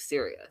being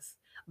serious.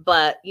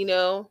 But, you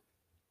know,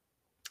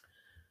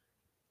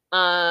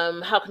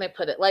 how can I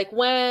put it? Like,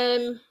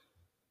 when,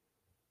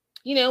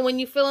 you know, when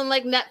you feeling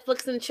like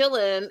Netflix and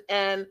chilling,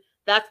 and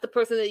that's the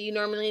person that you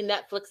normally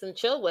Netflix and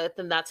chill with,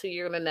 and that's who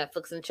you're going to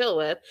Netflix and chill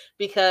with,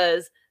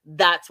 because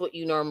that's what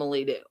you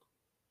normally do.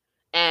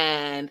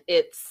 And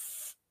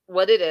it's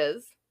what it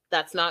is.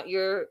 That's not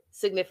your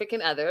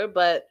significant other,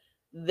 but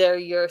they're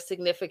your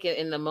significant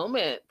in the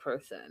moment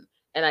person.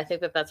 And I think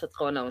that that's what's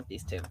going on with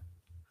these 2.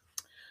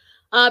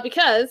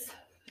 Because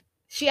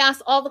she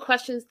asked all the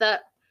questions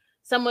that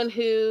someone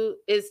who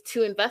is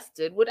too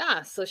invested would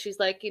ask. So she's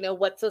like, you know,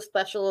 what's so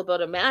special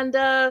about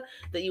Amanda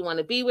that you want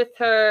to be with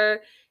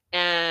her?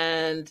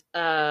 and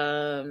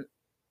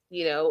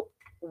you know,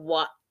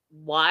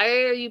 why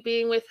are you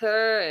being with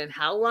her, and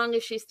how long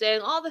is she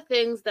staying? All the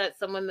things that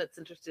someone that's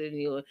interested in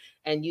you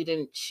and you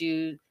didn't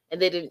choose,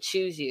 and they didn't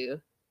choose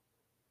you.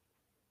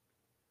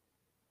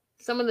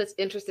 Someone that's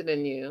interested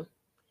in you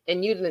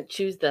and you didn't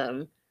choose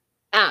them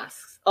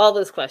asks all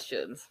those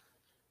questions.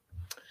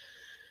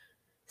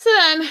 So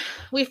then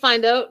we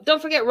find out,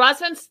 don't forget,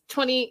 Rosvan's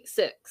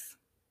 26.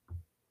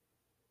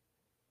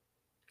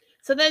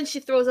 So then she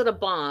throws out a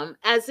bomb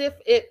as if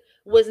it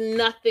was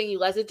nothing, you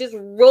guys. It just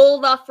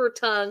rolled off her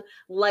tongue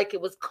like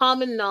it was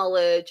common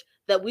knowledge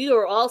that we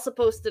were all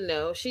supposed to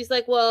know. She's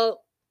like,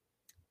 well,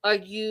 are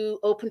you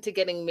open to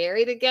getting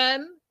married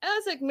again? And I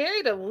was like,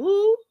 married to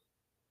who?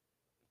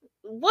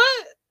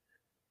 What?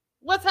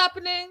 What's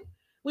happening?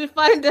 We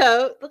find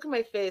out. Look at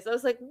my face. I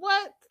was like,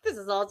 what? This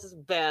is all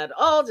just bad.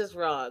 All just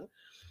wrong.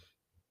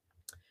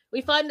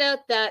 We find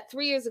out that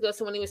 3 years ago,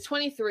 so when he was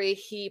 23,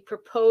 he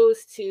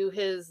proposed to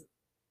his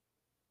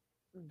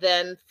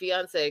then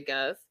fiance, I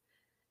guess,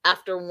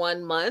 after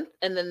 1 month,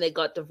 and then they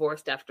got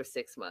divorced after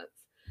 6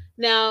 months.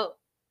 Now,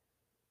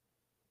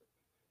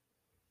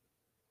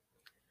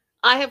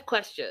 I have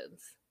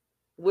questions.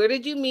 Where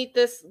did you meet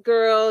this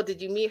girl?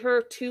 Did you meet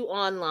her too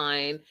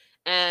online?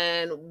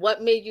 And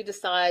what made you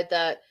decide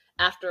that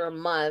after a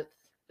month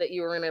that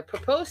you were going to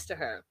propose to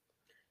her?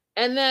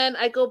 And then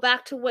I go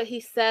back to what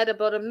he said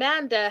about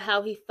Amanda,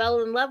 how he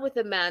fell in love with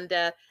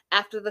Amanda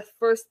after the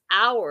first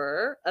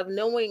hour of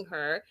knowing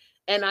her.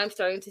 And I'm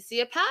starting to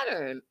see a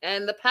pattern.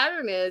 And the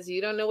pattern is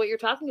you don't know what you're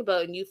talking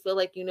about and you feel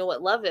like you know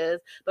what love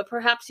is, but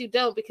perhaps you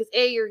don't because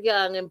A, you're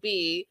young, and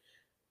B,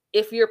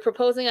 if you're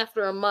proposing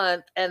after a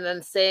month and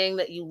then saying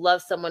that you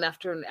love someone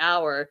after an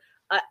hour,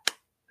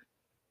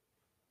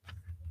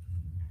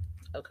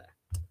 okay.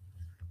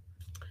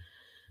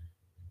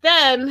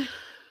 Then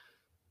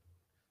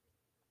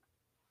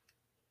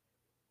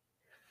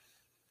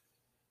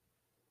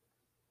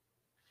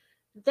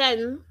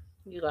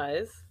you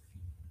guys,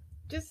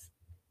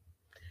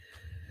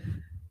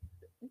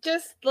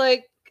 just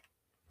like,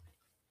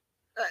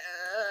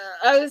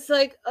 I was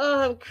like, oh,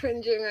 I'm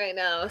cringing right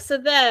now. So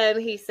then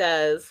he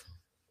says,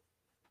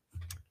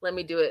 let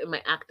me do it in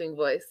my acting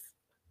voice.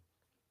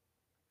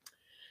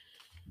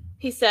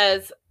 He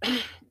says,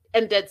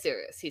 and dead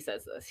serious, he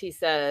says this. He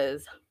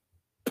says,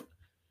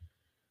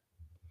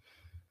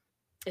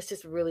 it's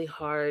just really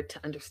hard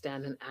to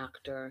understand an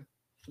actor.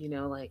 You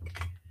know, like,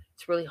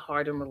 it's really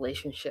hard in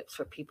relationships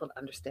for people to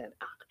understand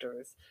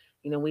actors.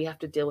 You know, we have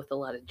to deal with a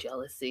lot of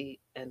jealousy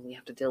and we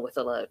have to deal with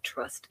a lot of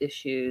trust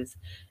issues.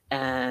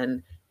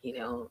 And, you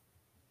know,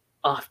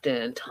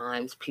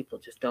 oftentimes people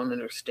just don't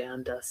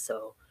understand us.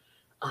 So,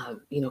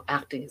 you know,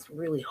 acting is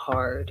really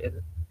hard.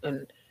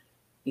 And,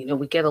 you know,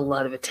 we get a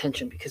lot of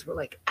attention because we're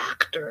like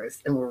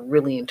actors and we're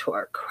really into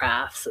our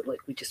craft. So,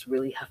 like, we just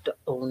really have to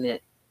own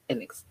it.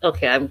 And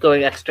okay, I'm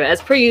going extra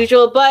as per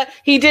usual, but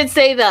he did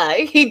say that.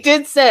 He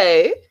did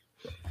say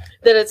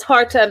that it's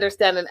hard to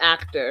understand an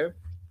actor.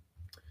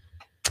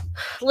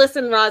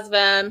 Listen,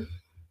 Rosvan,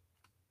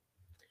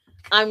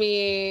 I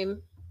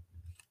mean,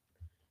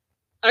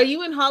 are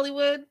you in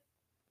Hollywood?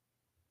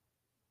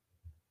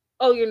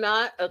 Oh, you're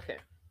not? Okay.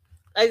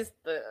 I just...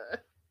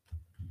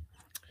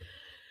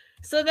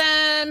 So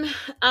then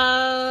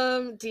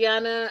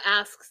Deanna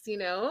asks, you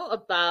know,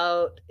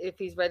 about if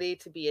he's ready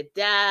to be a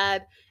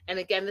dad. And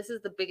again, this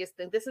is the biggest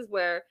thing. This is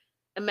where,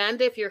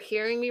 Amanda, if you're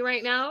hearing me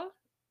right now,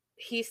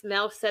 he's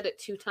now said it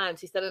 2 times.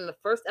 He said it in the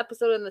first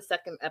episode and the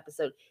second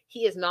episode.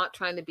 He is not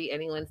trying to be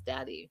anyone's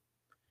daddy.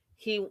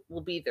 He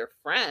will be their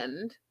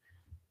friend,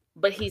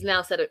 but he's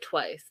now said it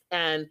twice.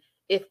 And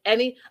if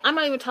any, I'm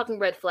not even talking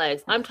red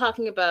flags. I'm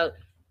talking about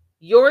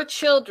your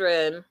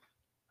children,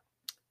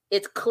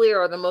 it's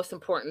clear, are the most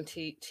important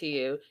to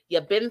you.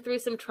 You've been through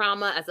some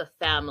trauma as a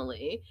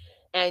family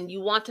and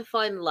you want to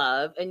find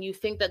love and you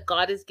think that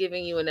God is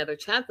giving you another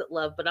chance at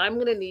love, but I'm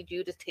going to need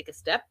you to take a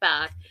step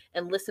back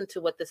and listen to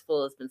what this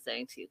fool has been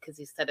saying to you, because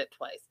he said it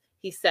twice.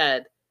 He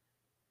said,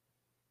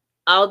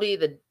 I'll be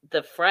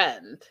the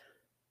friend.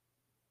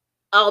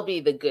 I'll be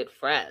the good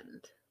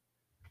friend.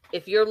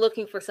 If you're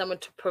looking for someone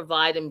to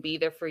provide and be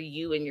there for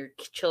you and your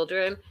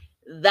children,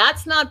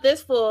 that's not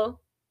this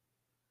fool.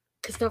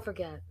 Because don't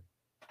forget,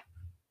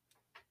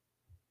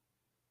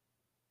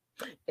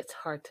 it's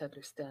hard to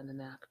understand an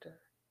actor.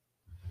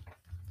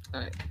 All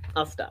right,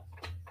 I'll stop.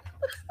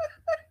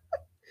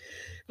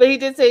 But he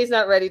did say he's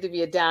not ready to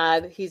be a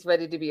dad. He's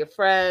ready to be a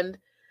friend.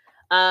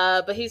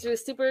 But he's really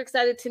super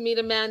excited to meet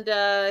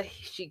Amanda.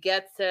 She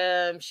gets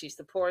him. She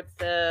supports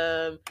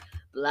him.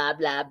 Blah,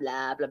 blah,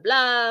 blah, blah,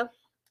 blah.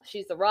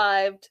 She's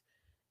arrived.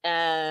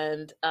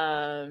 And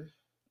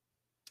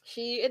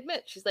she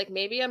admits, she's like,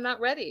 maybe I'm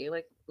not ready.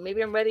 Like,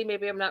 maybe I'm ready.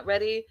 Maybe I'm not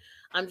ready.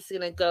 I'm just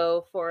going to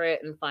go for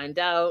it and find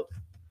out.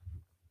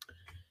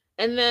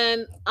 And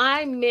then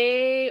I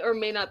may or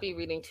may not be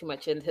reading too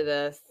much into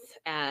this.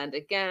 And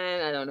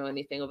again, I don't know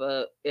anything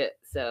about it.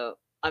 So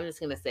I'm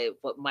just going to say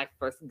what my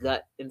first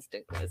gut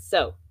instinct was.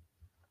 So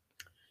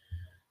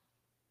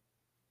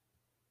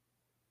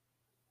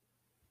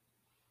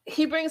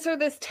he brings her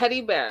this teddy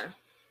bear.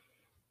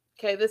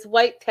 Okay, this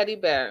white teddy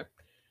bear,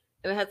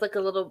 and it has like a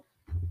little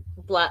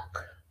black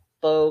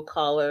bow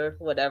collar,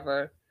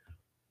 whatever.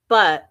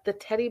 But the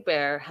teddy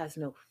bear has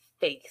no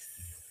face.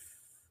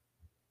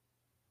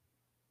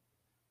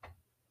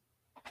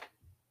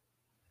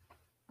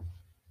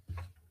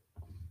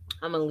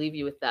 I'm gonna leave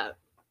you with that.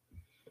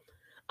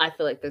 I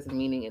feel like there's a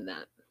meaning in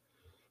that.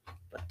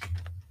 But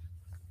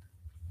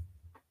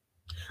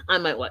I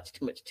might watch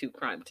too much true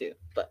crime too,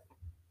 but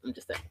I'm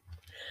just saying.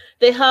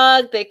 They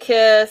hug, they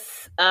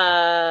kiss.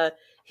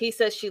 He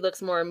says she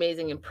looks more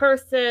amazing in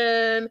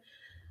person.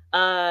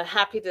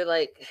 Happy to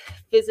like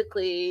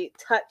physically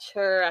touch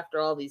her after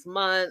all these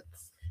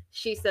months.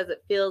 She says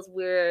it feels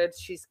weird.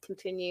 She's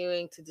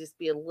continuing to just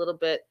be a little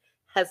bit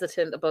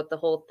hesitant about the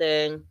whole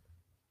thing.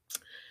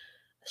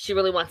 She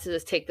really wants to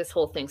just take this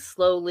whole thing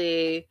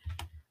slowly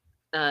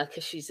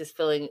because she's just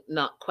feeling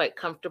not quite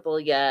comfortable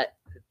yet.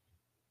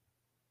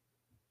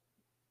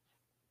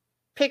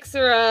 Picks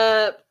her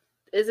up,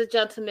 is a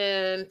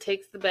gentleman,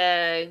 takes the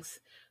bags,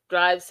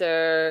 drives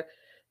her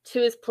to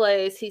his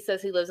place. He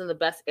says he lives in the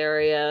best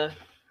area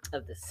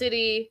of the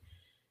city.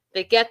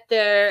 They get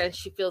there and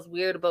she feels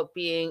weird about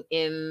being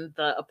in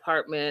the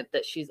apartment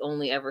that she's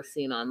only ever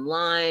seen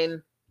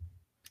online.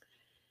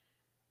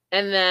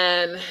 And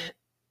then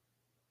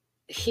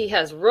he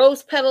has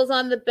rose petals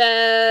on the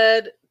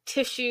bed,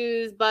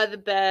 tissues by the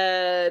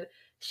bed.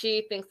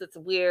 She thinks it's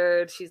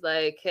weird. She's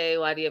like, hey,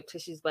 why do you have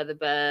tissues by the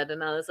bed?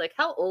 And I was like,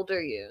 how old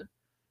are you?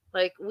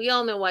 Like, we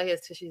all know why he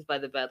has tissues by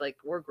the bed. Like,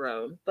 we're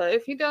grown. But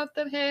if you don't,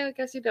 then hey, I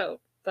guess you don't.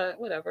 But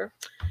whatever.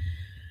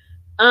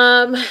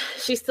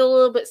 She's still a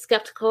little bit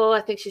skeptical.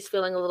 I think she's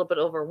feeling a little bit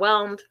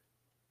overwhelmed.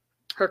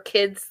 Her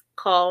kids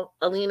call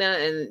Alina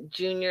and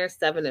Junior,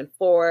 7 and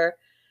 4.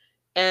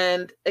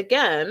 And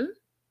again,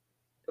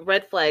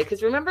 red flag.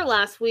 Because remember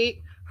last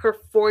week, her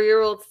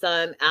 4-year-old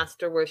son asked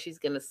her where she's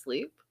going to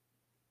sleep.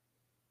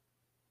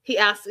 He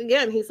asked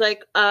again. He's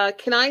like,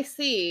 can I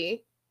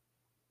see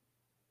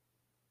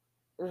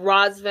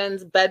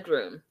Rosvan's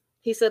bedroom?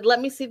 He said,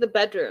 let me see the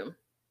bedroom.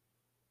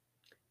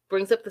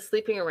 Brings up the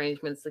sleeping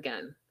arrangements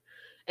again.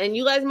 And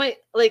you guys might,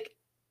 like,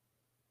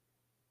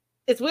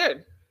 it's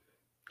weird.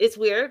 It's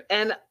weird.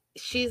 And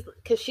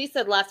because she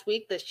said last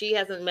week that she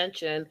hasn't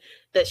mentioned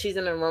that she's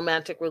in a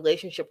romantic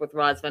relationship with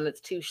Rosvan.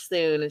 It's too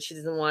soon and she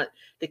doesn't want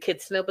the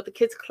kids to know, but the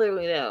kids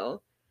clearly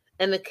know.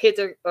 And the kids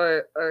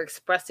are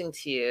expressing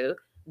to you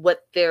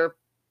what they're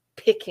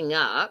picking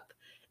up.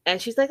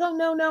 And she's like, oh,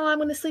 no, I'm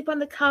going to sleep on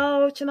the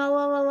couch and la,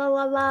 la, la, la,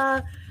 la,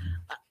 la.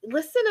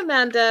 Listen,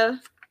 Amanda,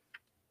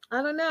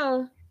 I don't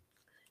know.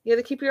 You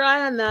got to keep your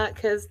eye on that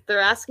because they're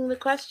asking the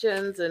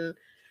questions and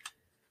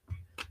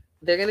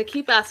they're going to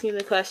keep asking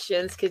the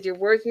questions because your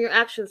words and your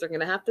actions are going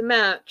to have to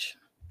match.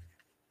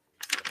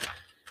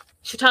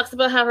 She talks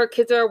about how her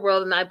kids are a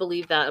world, and I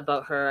believe that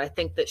about her. I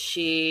think that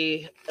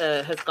she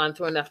has gone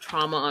through enough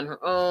trauma on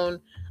her own.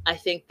 I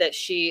think that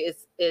she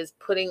is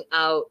putting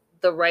out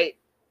the right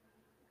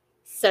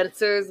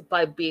sensors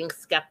by being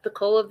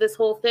skeptical of this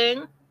whole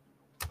thing.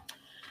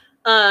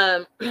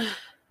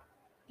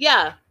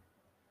 Yeah.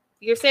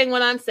 You're saying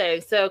what I'm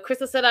saying. So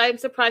Crystal said, I'm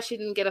surprised she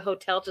didn't get a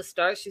hotel to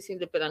start. She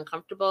seemed a bit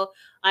uncomfortable.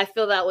 I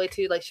feel that way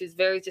too. Like she's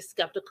very just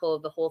skeptical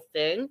of the whole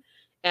thing.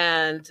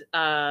 And,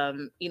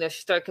 she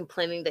started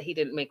complaining that he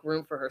didn't make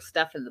room for her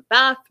stuff in the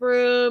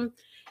bathroom.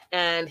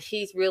 And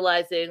he's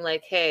realizing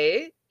like,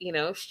 hey,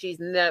 she's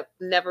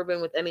never been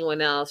with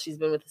anyone else. She's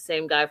been with the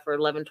same guy for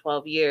 11,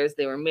 12 years.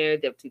 They were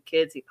married. They have 2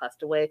 kids. He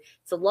passed away.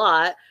 It's a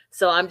lot.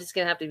 So I'm just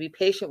going to have to be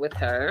patient with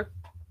her.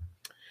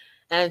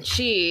 And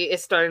she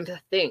is starting to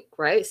think,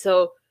 right?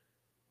 So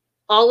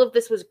all of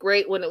this was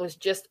great when it was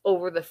just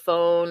over the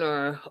phone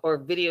or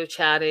video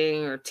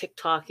chatting or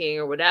TikToking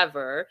or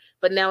whatever.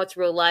 But now it's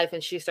real life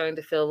and she's starting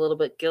to feel a little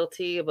bit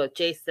guilty about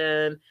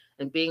Jason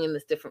and being in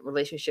this different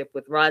relationship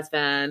with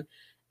Rosvan.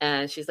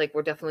 And she's like,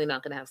 we're definitely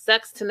not going to have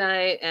sex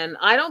tonight. And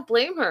I don't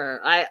blame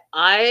her.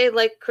 I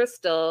like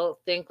Crystal,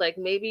 think like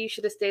maybe you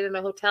should have stayed in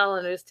a hotel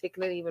and just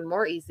taken it even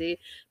more easy.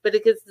 But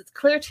it's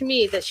clear to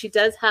me that she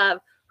does have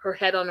her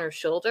head on her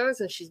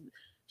shoulders and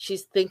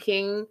she's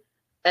thinking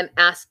and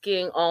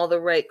asking all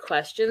the right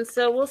questions.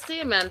 So we'll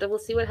see, Amanda. We'll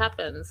see what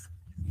happens.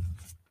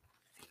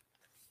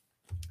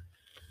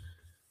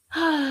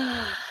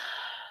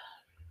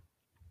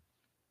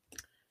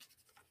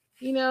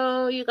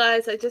 You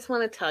guys, I just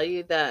want to tell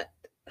you that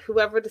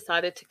whoever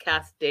decided to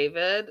cast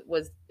David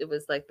was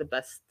like the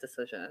best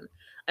decision.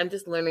 I'm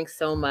just learning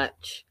so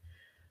much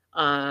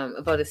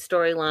about his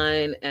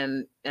storyline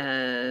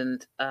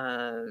and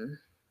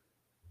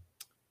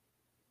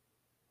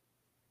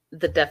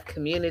the deaf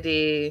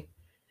community.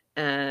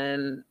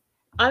 And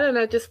I don't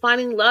know, just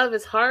finding love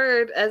is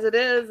hard as it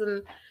is.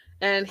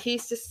 And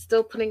he's just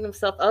still putting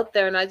himself out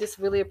there. And I just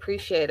really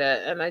appreciate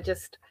it. And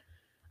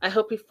I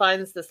hope he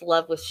finds this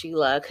love with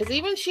Sheila. Because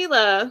even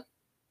Sheila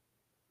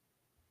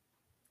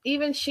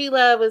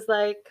was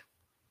like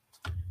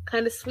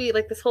kind of sweet.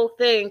 Like this whole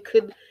thing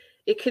could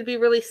be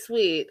really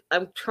sweet.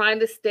 I'm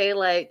trying to stay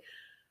like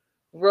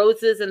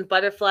roses and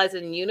butterflies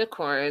and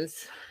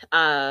unicorns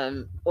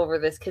over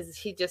this because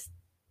he just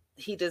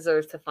he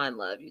deserves to find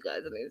love, you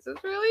guys. And he's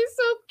just really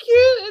so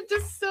cute and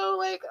just so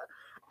like,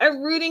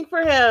 I'm rooting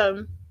for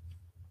him.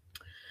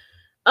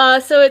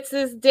 So it's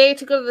his day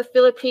to go to the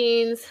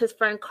Philippines. His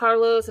friend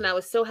Carlos, and I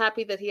was so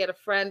happy that he had a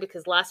friend,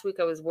 because last week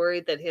I was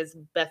worried that his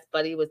best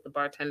buddy was the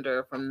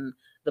bartender from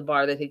the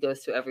bar that he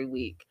goes to every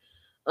week.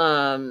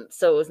 So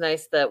it was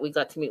nice that we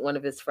got to meet one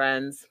of his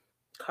friends,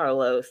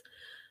 Carlos.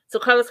 So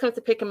Carlos comes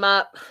to pick him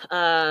up,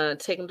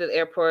 take him to the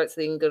airport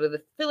so he can go to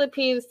the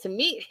Philippines to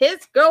meet his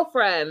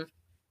girlfriend.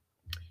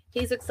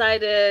 He's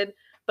excited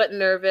but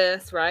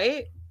nervous,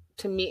 right?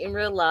 To meet in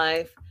real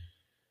life.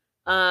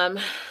 And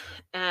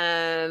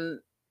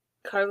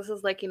Carlos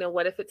is like,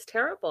 what if it's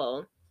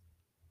terrible?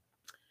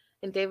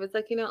 And David's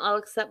like, I'll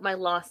accept my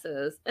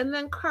losses. And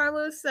then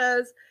Carlos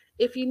says,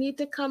 if you need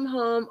to come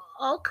home,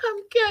 I'll come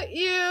get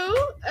you.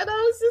 And I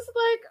was just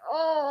like,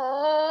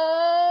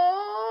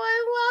 oh,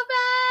 I love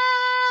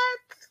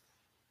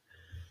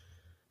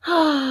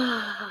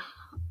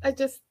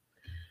it.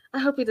 I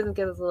hope he doesn't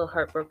get his little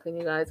heart broken,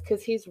 you guys,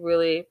 because he,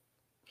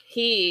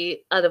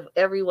 out of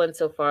everyone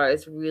so far,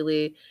 is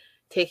really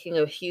taking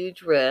a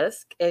huge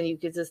risk, and you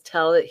could just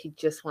tell that he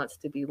just wants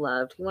to be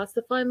loved. He wants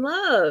to find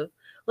love,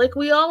 like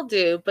we all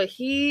do, but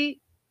he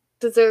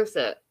deserves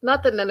it.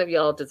 Not that none of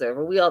y'all deserve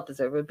it. We all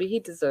deserve it, but he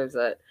deserves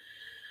it.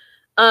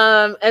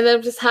 And then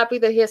I'm just happy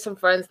that he has some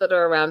friends that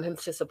are around him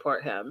to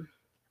support him.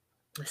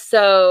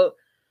 So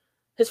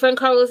his friend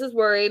Carlos is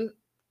worried,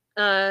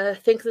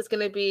 thinks it's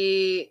going to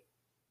be,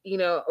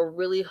 a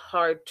really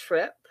hard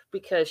trip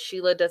because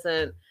Sheila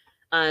doesn't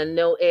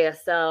know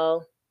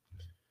ASL.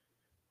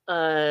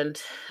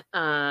 And,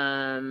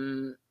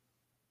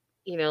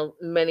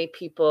 many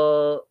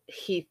people,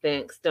 he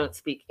thinks, don't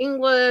speak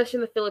English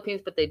in the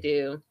Philippines, but they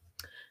do.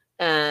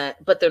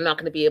 But they're not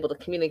going to be able to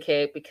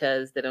communicate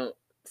because they don't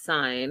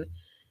sign.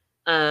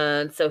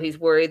 And so he's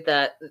worried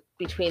that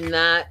between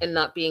that and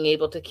not being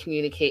able to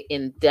communicate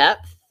in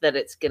depth, that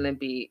it's going to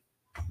be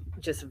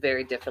just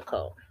very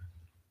difficult.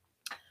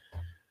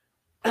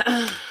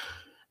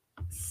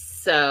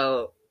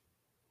 So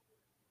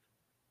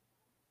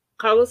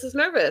Carlos is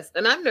nervous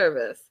and I'm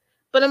nervous,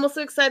 but I'm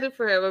also excited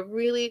for him. I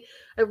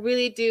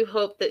really do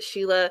hope that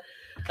Sheila.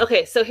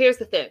 Okay, so here's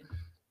the thing.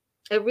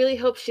 I really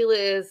hope Sheila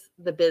is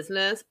the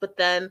business, but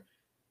then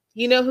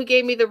you know who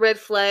gave me the red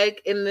flag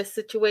in this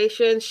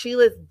situation?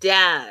 Sheila's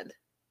dad.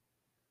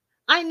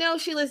 I know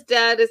Sheila's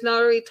dad is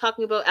not already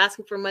talking about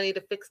asking for money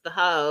to fix the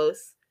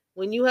house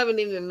when you haven't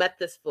even met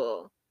this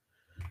fool.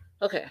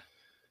 Okay.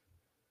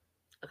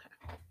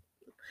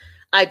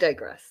 I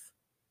digress.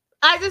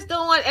 I just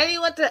don't want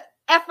anyone to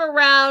F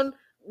around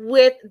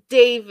with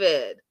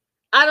David.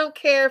 I don't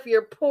care if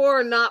you're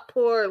poor or not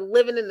poor,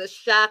 living in the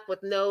shack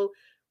with no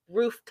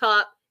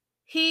rooftop.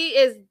 He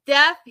is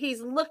deaf.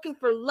 He's looking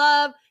for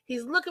love.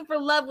 He's looking for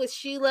love with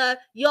Sheila.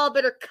 Y'all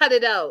better cut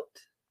it out.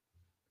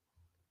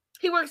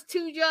 He works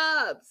 2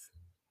 jobs.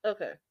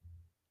 Okay.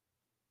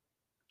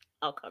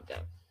 I'll calm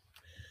down.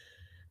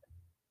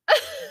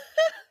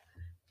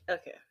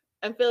 Okay.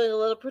 I'm feeling a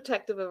little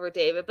protective over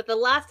David, but the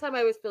last time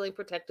I was feeling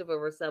protective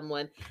over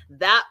someone,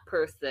 that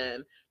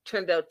person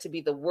turned out to be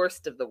the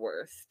worst of the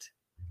worst.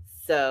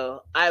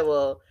 So I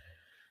will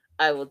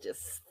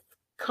just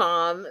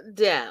calm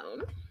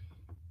down.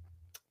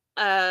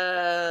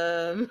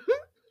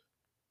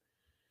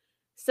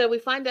 So we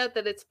find out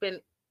that it's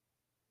been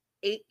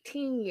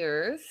 18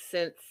 years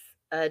since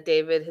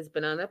David has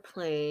been on a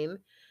plane,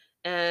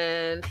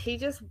 and he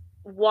just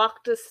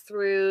walked us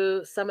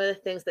through some of the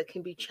things that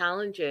can be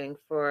challenging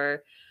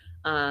for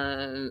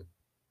the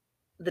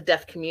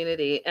deaf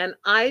community. And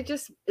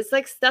it's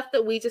like stuff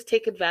that we just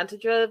take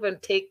advantage of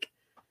and take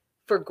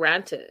for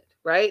granted,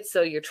 right?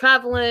 So you're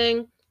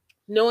traveling,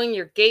 knowing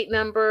your gate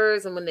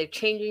numbers, and when they're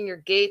changing your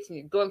gates and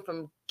you're going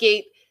from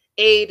gate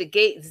A to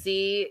gate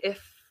Z,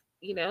 if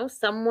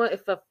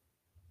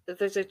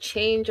there's a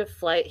change of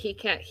flight, he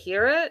can't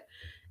hear it,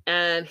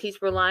 and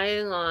he's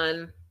relying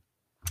on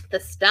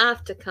the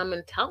staff to come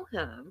and tell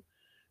him,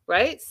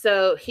 right?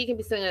 So he can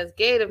be sitting at his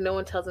gate. If no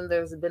one tells him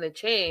there's been a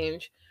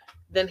change,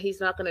 then he's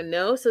not going to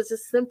know. So it's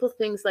just simple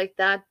things like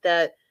that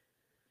I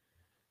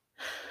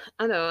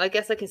don't know, I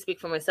guess I can speak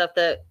for myself,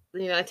 that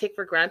I take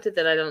for granted,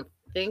 that I don't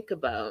think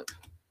about.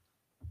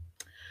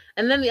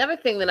 And then the other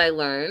thing that I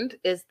learned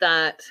is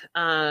that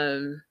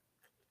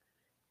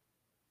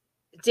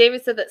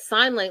David said that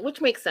sign language,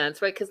 which makes sense,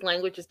 right? Because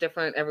language is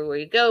different everywhere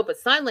you go, but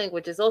sign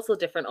language is also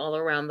different all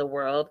around the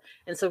world.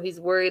 And so he's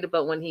worried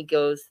about when he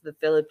goes to the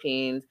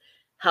Philippines,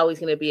 how he's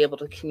going to be able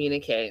to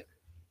communicate.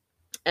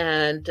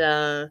 And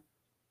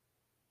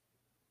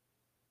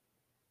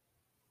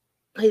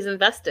he's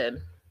invested.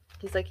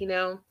 He's like,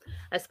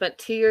 I spent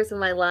 2 years of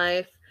my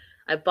life.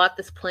 I bought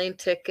this plane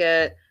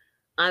ticket.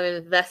 I'm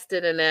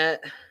invested in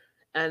it.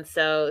 And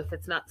so if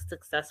it's not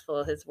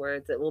successful, his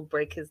words, it will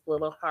break his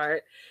little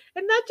heart.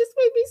 And that just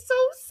made me so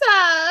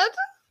sad.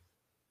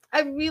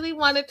 I really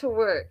want it to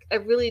work. I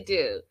really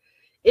do.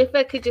 If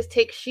I could just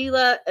take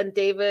Sheila and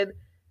David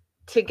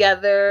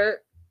together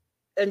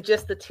and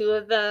just the two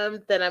of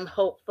them, then I'm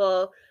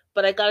hopeful.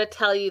 But I got to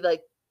tell you,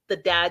 like, the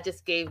dad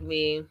just gave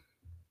me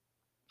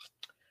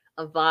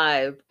a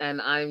vibe,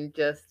 and I'm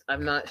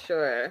not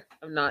sure.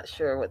 I'm not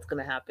sure what's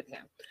going to happen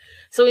here.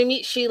 So we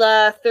meet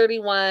Sheila,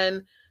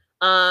 31,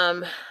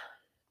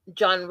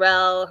 John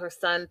Rell, her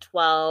son,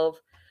 12.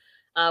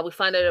 We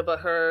find out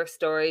about her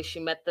story. She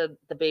met the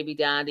baby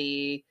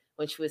daddy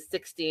when she was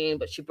 16,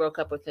 but she broke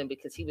up with him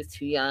because he was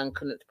too young,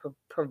 couldn't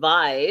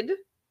provide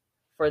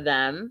for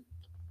them.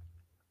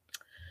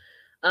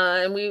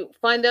 And we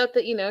find out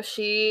that,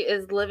 she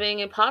is living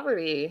in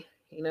poverty.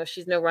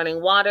 She's no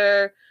running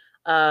water.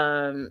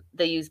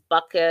 They use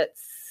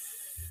buckets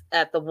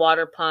at the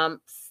water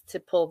pumps to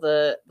pull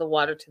the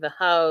water to the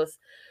house.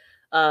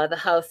 The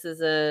house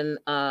is in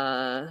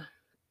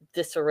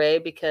disarray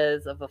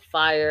because of a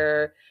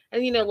fire.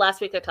 And,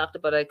 last week I talked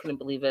about it, I couldn't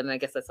believe it. And I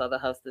guess I saw the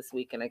house this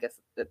week, and I guess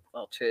it's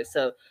all true.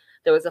 So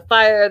there was a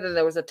fire, then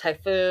there was a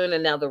typhoon,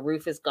 and now the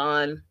roof is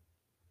gone.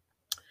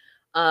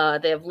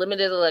 They have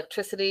limited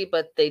electricity,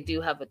 but they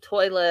do have a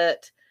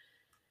toilet.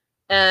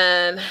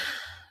 And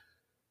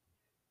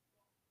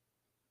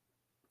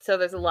so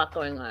there's a lot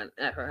going on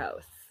at her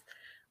house.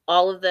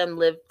 All of them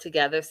live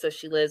together. So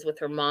she lives with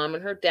her mom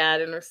and her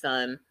dad and her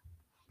son.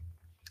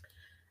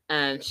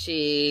 And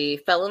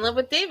she fell in love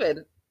with David.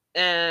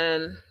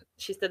 And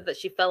she said that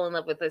she fell in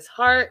love with his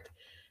heart.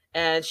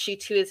 And she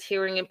too is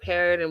hearing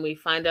impaired. And we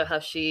find out how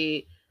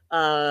she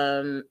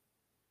came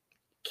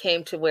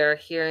to wear a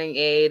hearing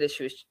aid as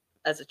she was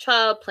as a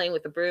child playing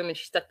with a broom, and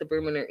she stuck the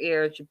broom in her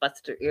ear and she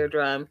busted her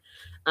eardrum.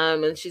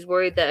 And she's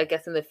worried that I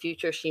guess in the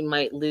future she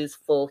might lose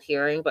full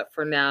hearing, but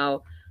for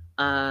now,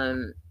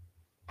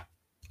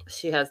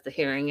 she has the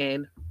hearing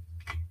aid.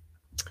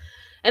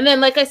 And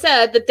then, like I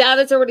said, the dad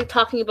is already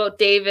talking about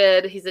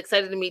David. He's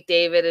excited to meet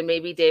David, and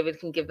maybe David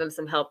can give them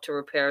some help to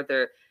repair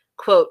their,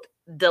 quote,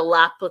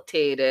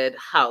 dilapidated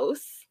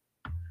house.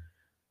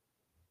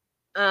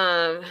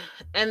 And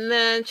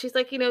then she's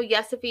like,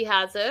 yes, if he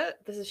has it.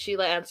 This is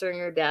Sheila answering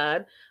her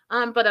dad.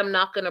 But I'm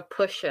not going to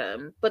push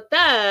him. But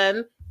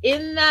then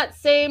in that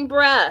same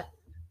breath,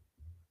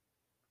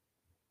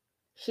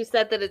 she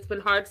said that it's been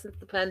hard since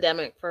the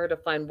pandemic for her to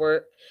find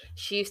work.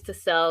 She used to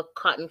sell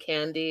cotton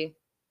candy.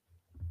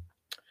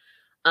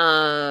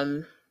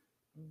 But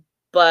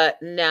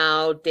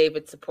now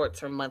David supports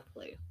her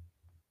monthly.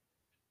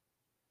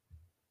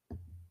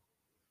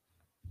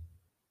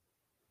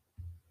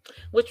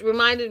 Which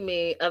reminded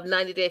me of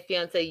 90 Day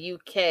Fiance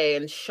UK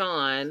and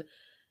Sean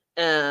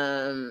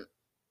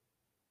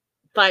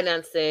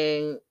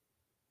financing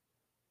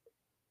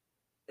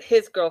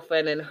his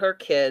girlfriend and her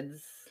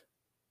kids.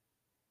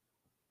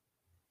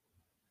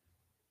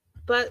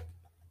 But,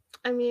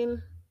 I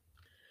mean,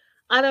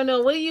 I don't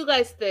know. What do you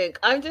guys think?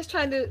 I'm just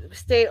trying to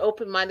stay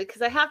open-minded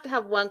because I have to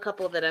have one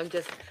couple that I'm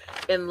just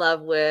in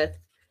love with.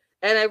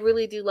 And I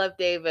really do love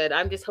David.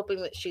 I'm just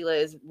hoping that Sheila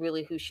is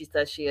really who she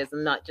says she is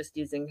and not just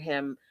using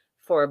him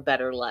for a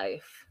better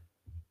life,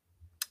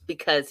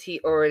 because he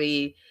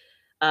already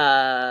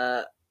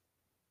has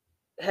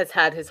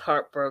had his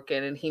heart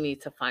broken and he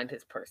needs to find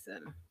his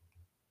person.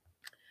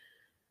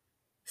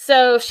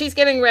 So she's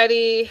getting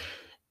ready,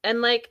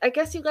 and I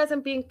guess you guys, I'm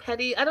being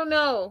petty. I don't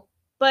know,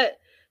 but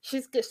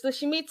she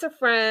meets her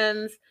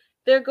friends.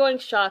 They're going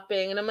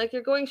shopping, and I'm like,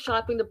 you're going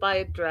shopping to buy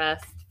a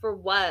dress for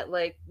what?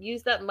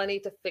 Use that money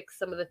to fix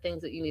some of the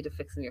things that you need to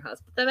fix in your house.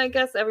 But then I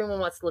guess everyone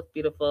wants to look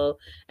beautiful,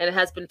 and it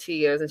has been 2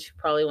 years, and she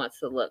probably wants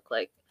to look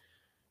like,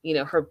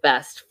 her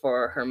best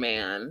for her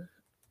man.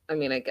 I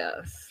mean, I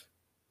guess.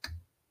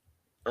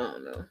 I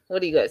don't know.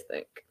 What do you guys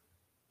think?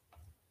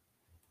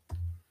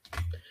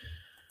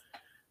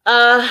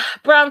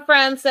 Brown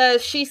Fran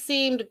says she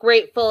seemed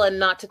grateful and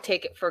not to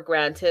take it for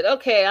granted.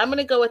 Okay, I'm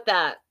gonna go with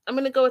that.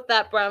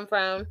 Brown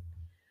Fran.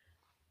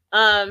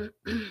 I'm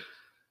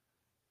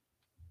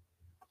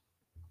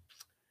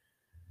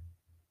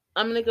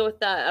gonna go with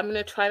that. I'm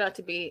gonna try not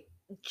to be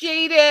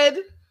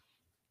jaded.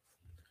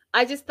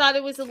 I just thought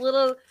it was a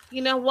little,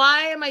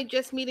 why am I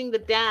just meeting the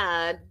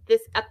dad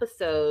this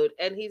episode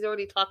and he's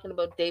already talking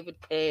about David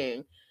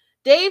paying?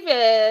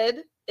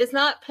 David is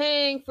not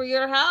paying for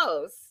your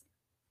house.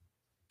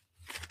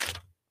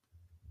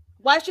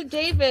 Why should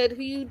David,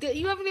 who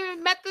you haven't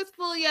even met this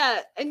fool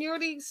yet, and you're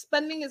already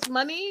spending his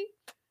money?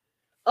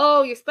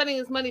 Oh, you're spending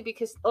his money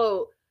because,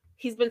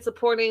 he's been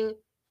supporting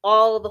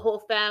the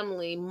whole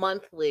family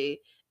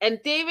monthly. And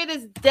David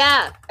is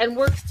deaf and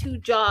works 2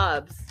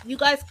 jobs. You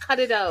guys cut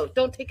it out.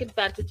 Don't take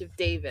advantage of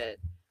David.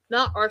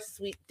 Not our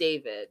sweet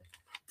David.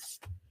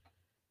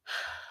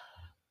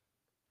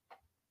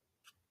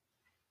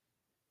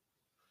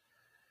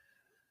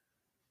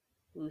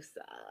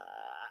 Woosah.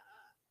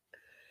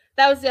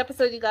 That was the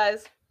episode, you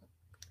guys.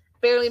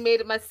 Barely made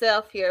it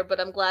myself here,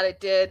 but I'm glad I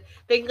did.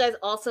 Thank you guys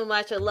all so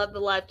much. I love the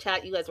live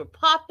chat. You guys were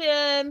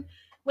popping.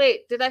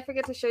 Wait, did I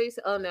forget to show you?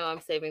 Oh no,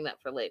 I'm saving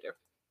that for later.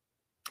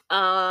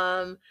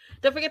 Don't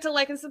forget to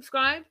like and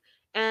subscribe.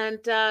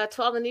 And to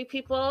all the new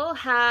people,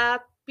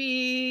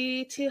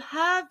 happy to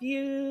have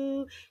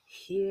you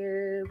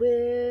here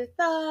with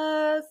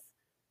us.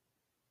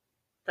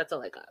 That's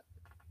all I got.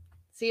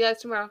 See you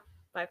guys tomorrow.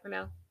 Bye for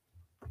now.